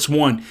Sports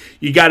 1.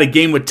 You got a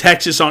game with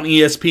Texas on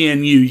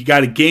ESPNU. You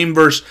got a game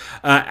versus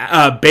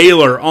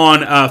Baylor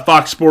on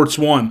Fox Sports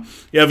 1.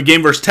 You have a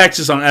game versus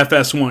Texas on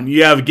FS1.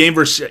 You have a game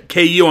versus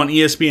KU on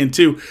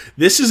ESPN2.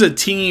 This is a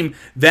team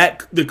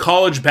that the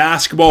college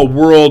basketball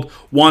world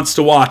wants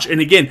to watch. And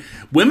again,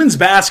 women's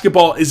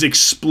basketball is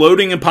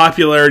exploding in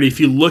popularity. If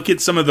you look at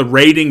some of the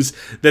ratings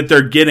that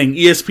they're getting,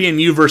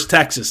 ESPNU versus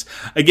Texas.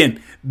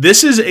 Again,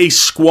 this is a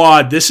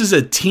squad. This is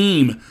a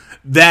team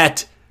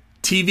that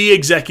TV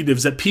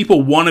executives, that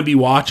people want to be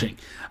watching.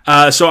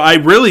 So I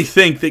really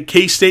think that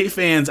K-State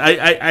fans,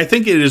 I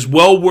think it is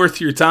well worth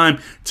your time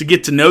to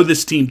get to know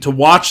this team, to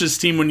watch this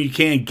team when you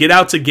can, get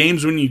out to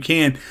games when you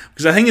can,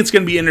 because I think it's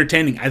going to be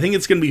entertaining. I think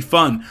it's going to be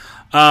fun.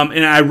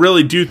 And I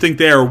really do think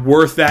they are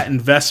worth that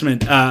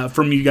investment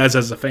from you guys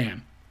as a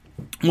fan.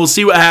 We'll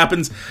see what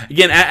happens.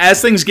 Again,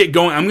 as things get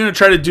going, I'm going to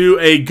try to do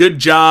a good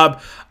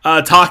job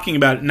talking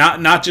about it,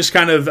 not just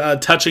kind of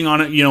touching on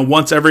it,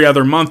 once every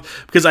other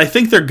month, because I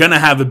think they're going to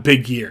have a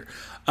big year.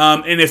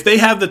 And if they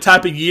have the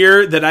type of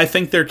year that I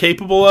think they're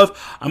capable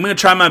of, I'm going to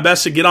try my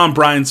best to get on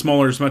Brian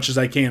Smoller as much as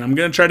I can. I'm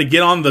going to try to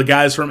get on the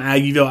guys from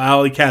Aggieville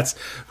Alley Cats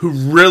who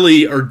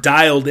really are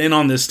dialed in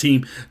on this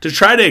team to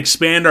try to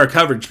expand our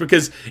coverage.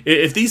 Because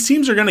if these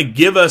teams are going to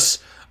give us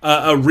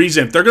a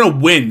reason, if they're going to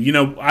win,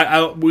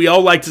 we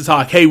all like to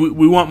talk, hey,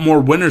 we want more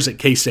winners at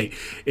K-State.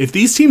 If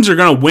these teams are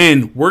going to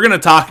win, we're going to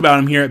talk about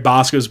them here at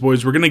Bosco's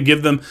Boys. We're going to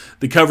give them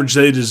the coverage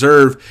they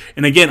deserve.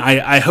 And again,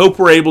 I hope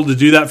we're able to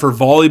do that for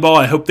volleyball.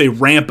 I hope they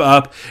ramp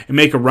up and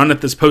make a run at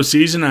this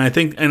postseason.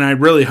 And I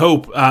really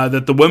hope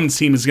that the women's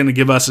team is going to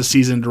give us a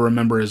season to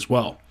remember as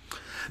well.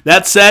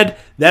 That said,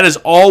 that is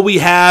all we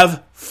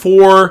have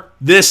for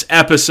this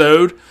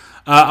episode.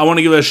 I want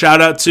to give a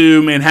shout out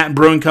to Manhattan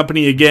Brewing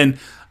Company again.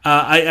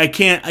 I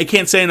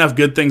can't say enough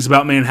good things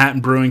about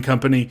Manhattan Brewing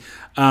Company.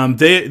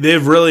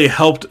 They've really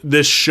helped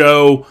this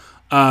show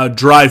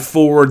drive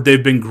forward.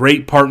 They've been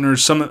great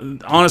partners.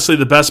 Honestly,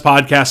 the best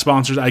podcast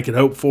sponsors I could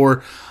hope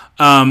for.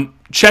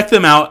 Check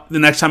them out the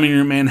next time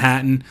you're in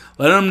Manhattan.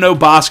 Let them know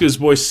Bosco's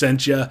Boys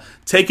sent you.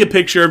 Take a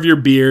picture of your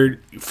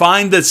beer.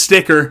 Find the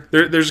sticker.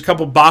 There's a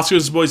couple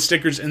Bosco's Boys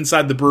stickers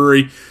inside the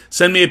brewery.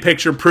 Send me a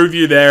picture. Prove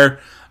you're there.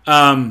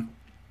 And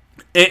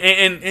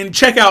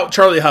check out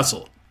Charlie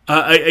Hustle.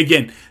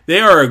 Again,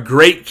 they are a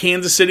great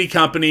Kansas City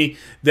company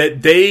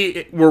that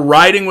they were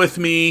riding with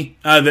me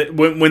that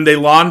when they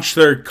launched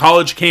their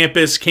college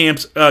campus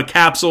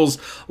capsules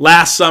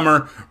last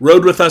summer,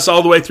 rode with us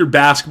all the way through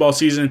basketball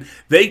season.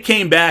 They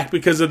came back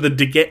because of the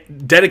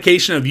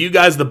dedication of you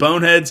guys, the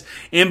Boneheads,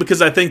 and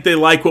because I think they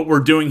like what we're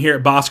doing here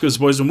at Bosco's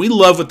Boys, and we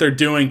love what they're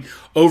doing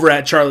over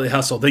at Charlie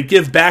Hustle. They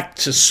give back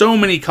to so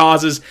many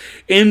causes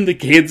in the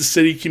Kansas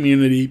City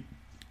community.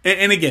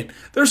 And again,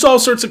 there's all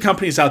sorts of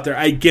companies out there.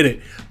 I get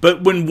it.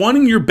 But when one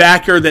in your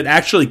backyard that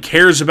actually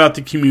cares about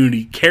the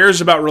community,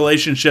 cares about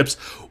relationships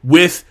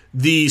with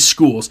the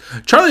schools.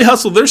 Charlie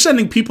Hustle, they're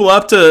sending people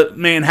up to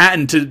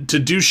Manhattan to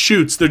do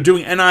shoots. They're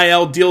doing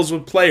NIL deals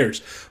with players.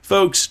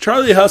 Folks,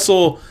 Charlie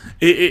Hustle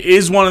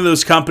is one of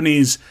those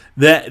companies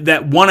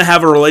that want to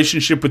have a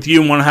relationship with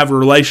you and want to have a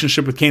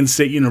relationship with Kansas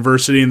State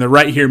University, and they're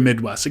right here in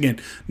Midwest. Again,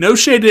 no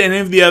shade to any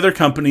of the other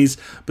companies,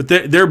 but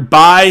they're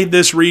by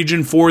this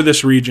region for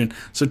this region.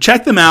 So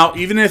check them out.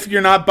 Even if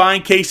you're not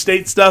buying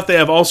K-State stuff, they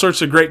have all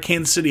sorts of great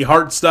Kansas City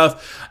Heart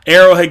stuff,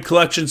 Arrowhead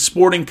collection,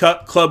 Sporting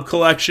Club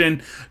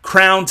collection,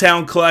 Crown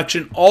Town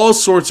collection, all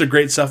sorts of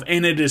great stuff,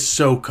 and it is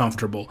so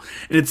comfortable.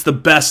 And it's the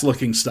best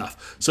looking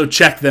stuff. So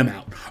check them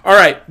out. All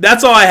right,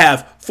 that's all I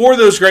have for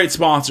those great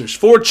sponsors.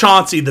 For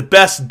Chauncey, the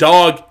best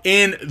dog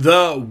in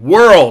the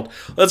world.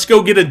 Let's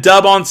go get a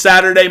dub on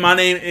Saturday. My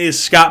name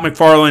is Scott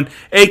McFarland,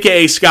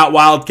 a.k.a. Scott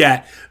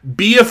Wildcat.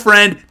 Be a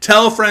friend.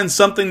 Tell a friend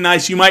something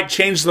nice. You might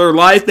change their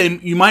life.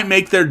 You might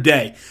make their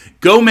day.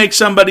 Go make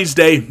somebody's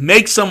day.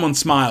 Make someone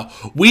smile.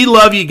 We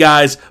love you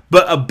guys,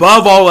 but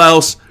above all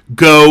else,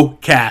 go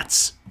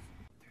Cats.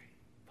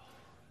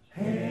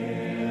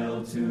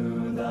 Hail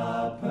to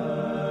the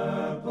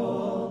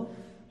purple,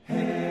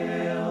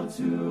 hail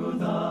to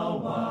the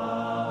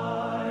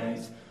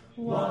white,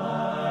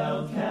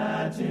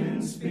 wildcat in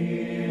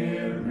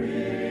spirit,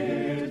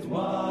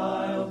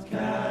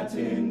 wildcat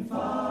in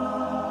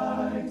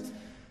fight.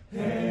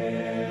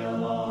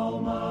 Hail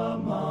alma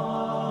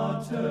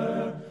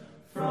mater,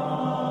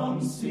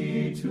 from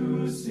sea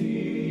to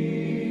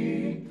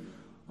sea,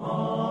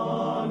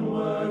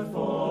 onward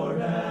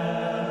forever,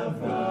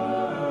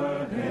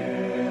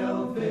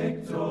 hail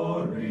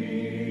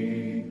victory.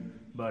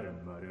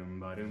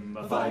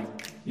 Fight,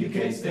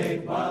 UK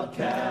State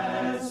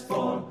Wildcats,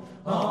 for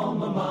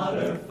alma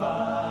mater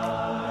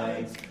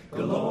fight.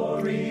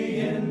 Glory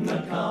in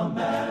the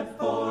combat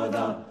for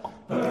the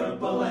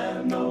purple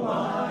and the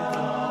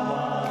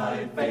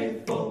white.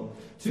 Faithful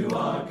to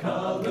our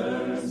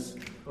colors,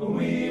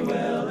 we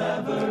will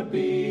ever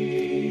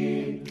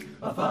be.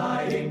 A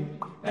fighting,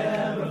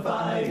 ever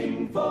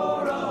fighting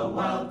for a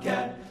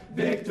Wildcat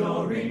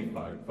victory.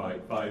 Fight,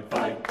 fight, fight,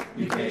 fight.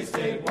 UK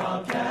State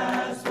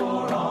Wildcats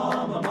for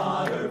alma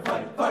mater.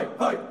 Fight, fight,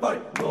 fight,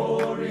 fight.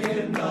 Glory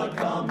in the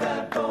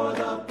combat for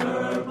the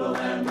purple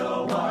and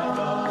the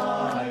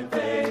white.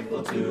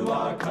 Faithful to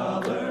our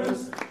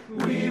colors,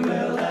 we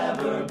will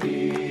ever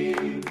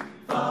be.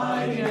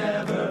 Fighting,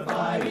 ever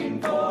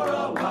fighting for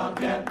a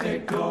Wildcat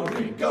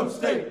victory. Go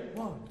State!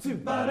 1, 2,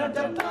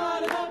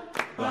 ba-da-da-da-da,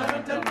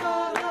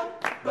 ba-da-da-da-da,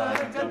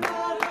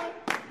 ba-da-da-da-da,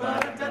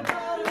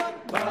 ba-da-da-da-da,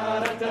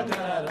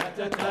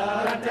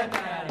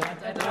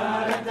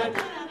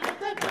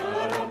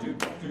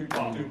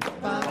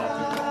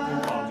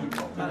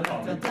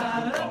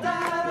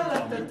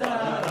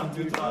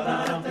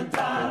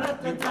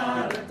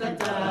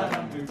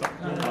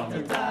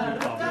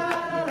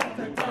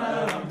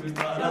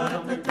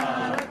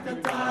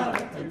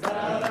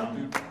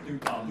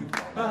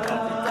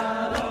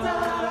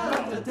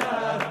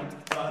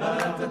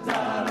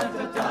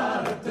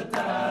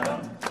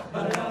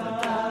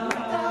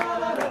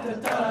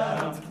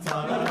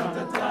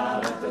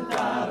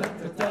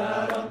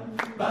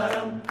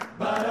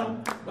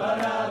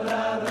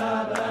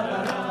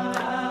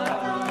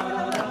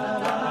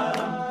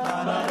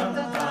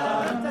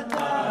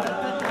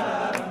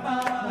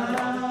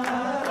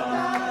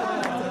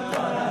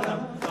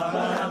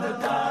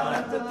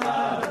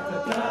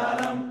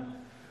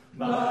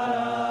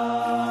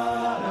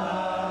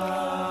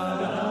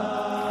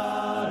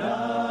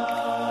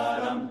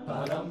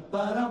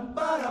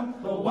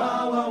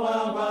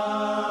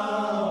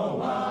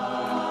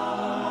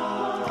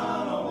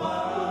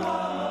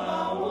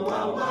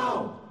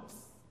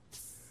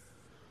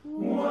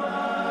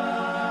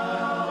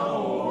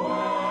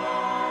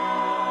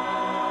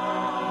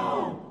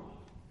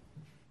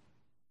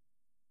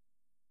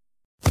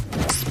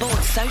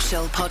 Sports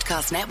Social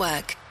Podcast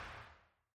Network.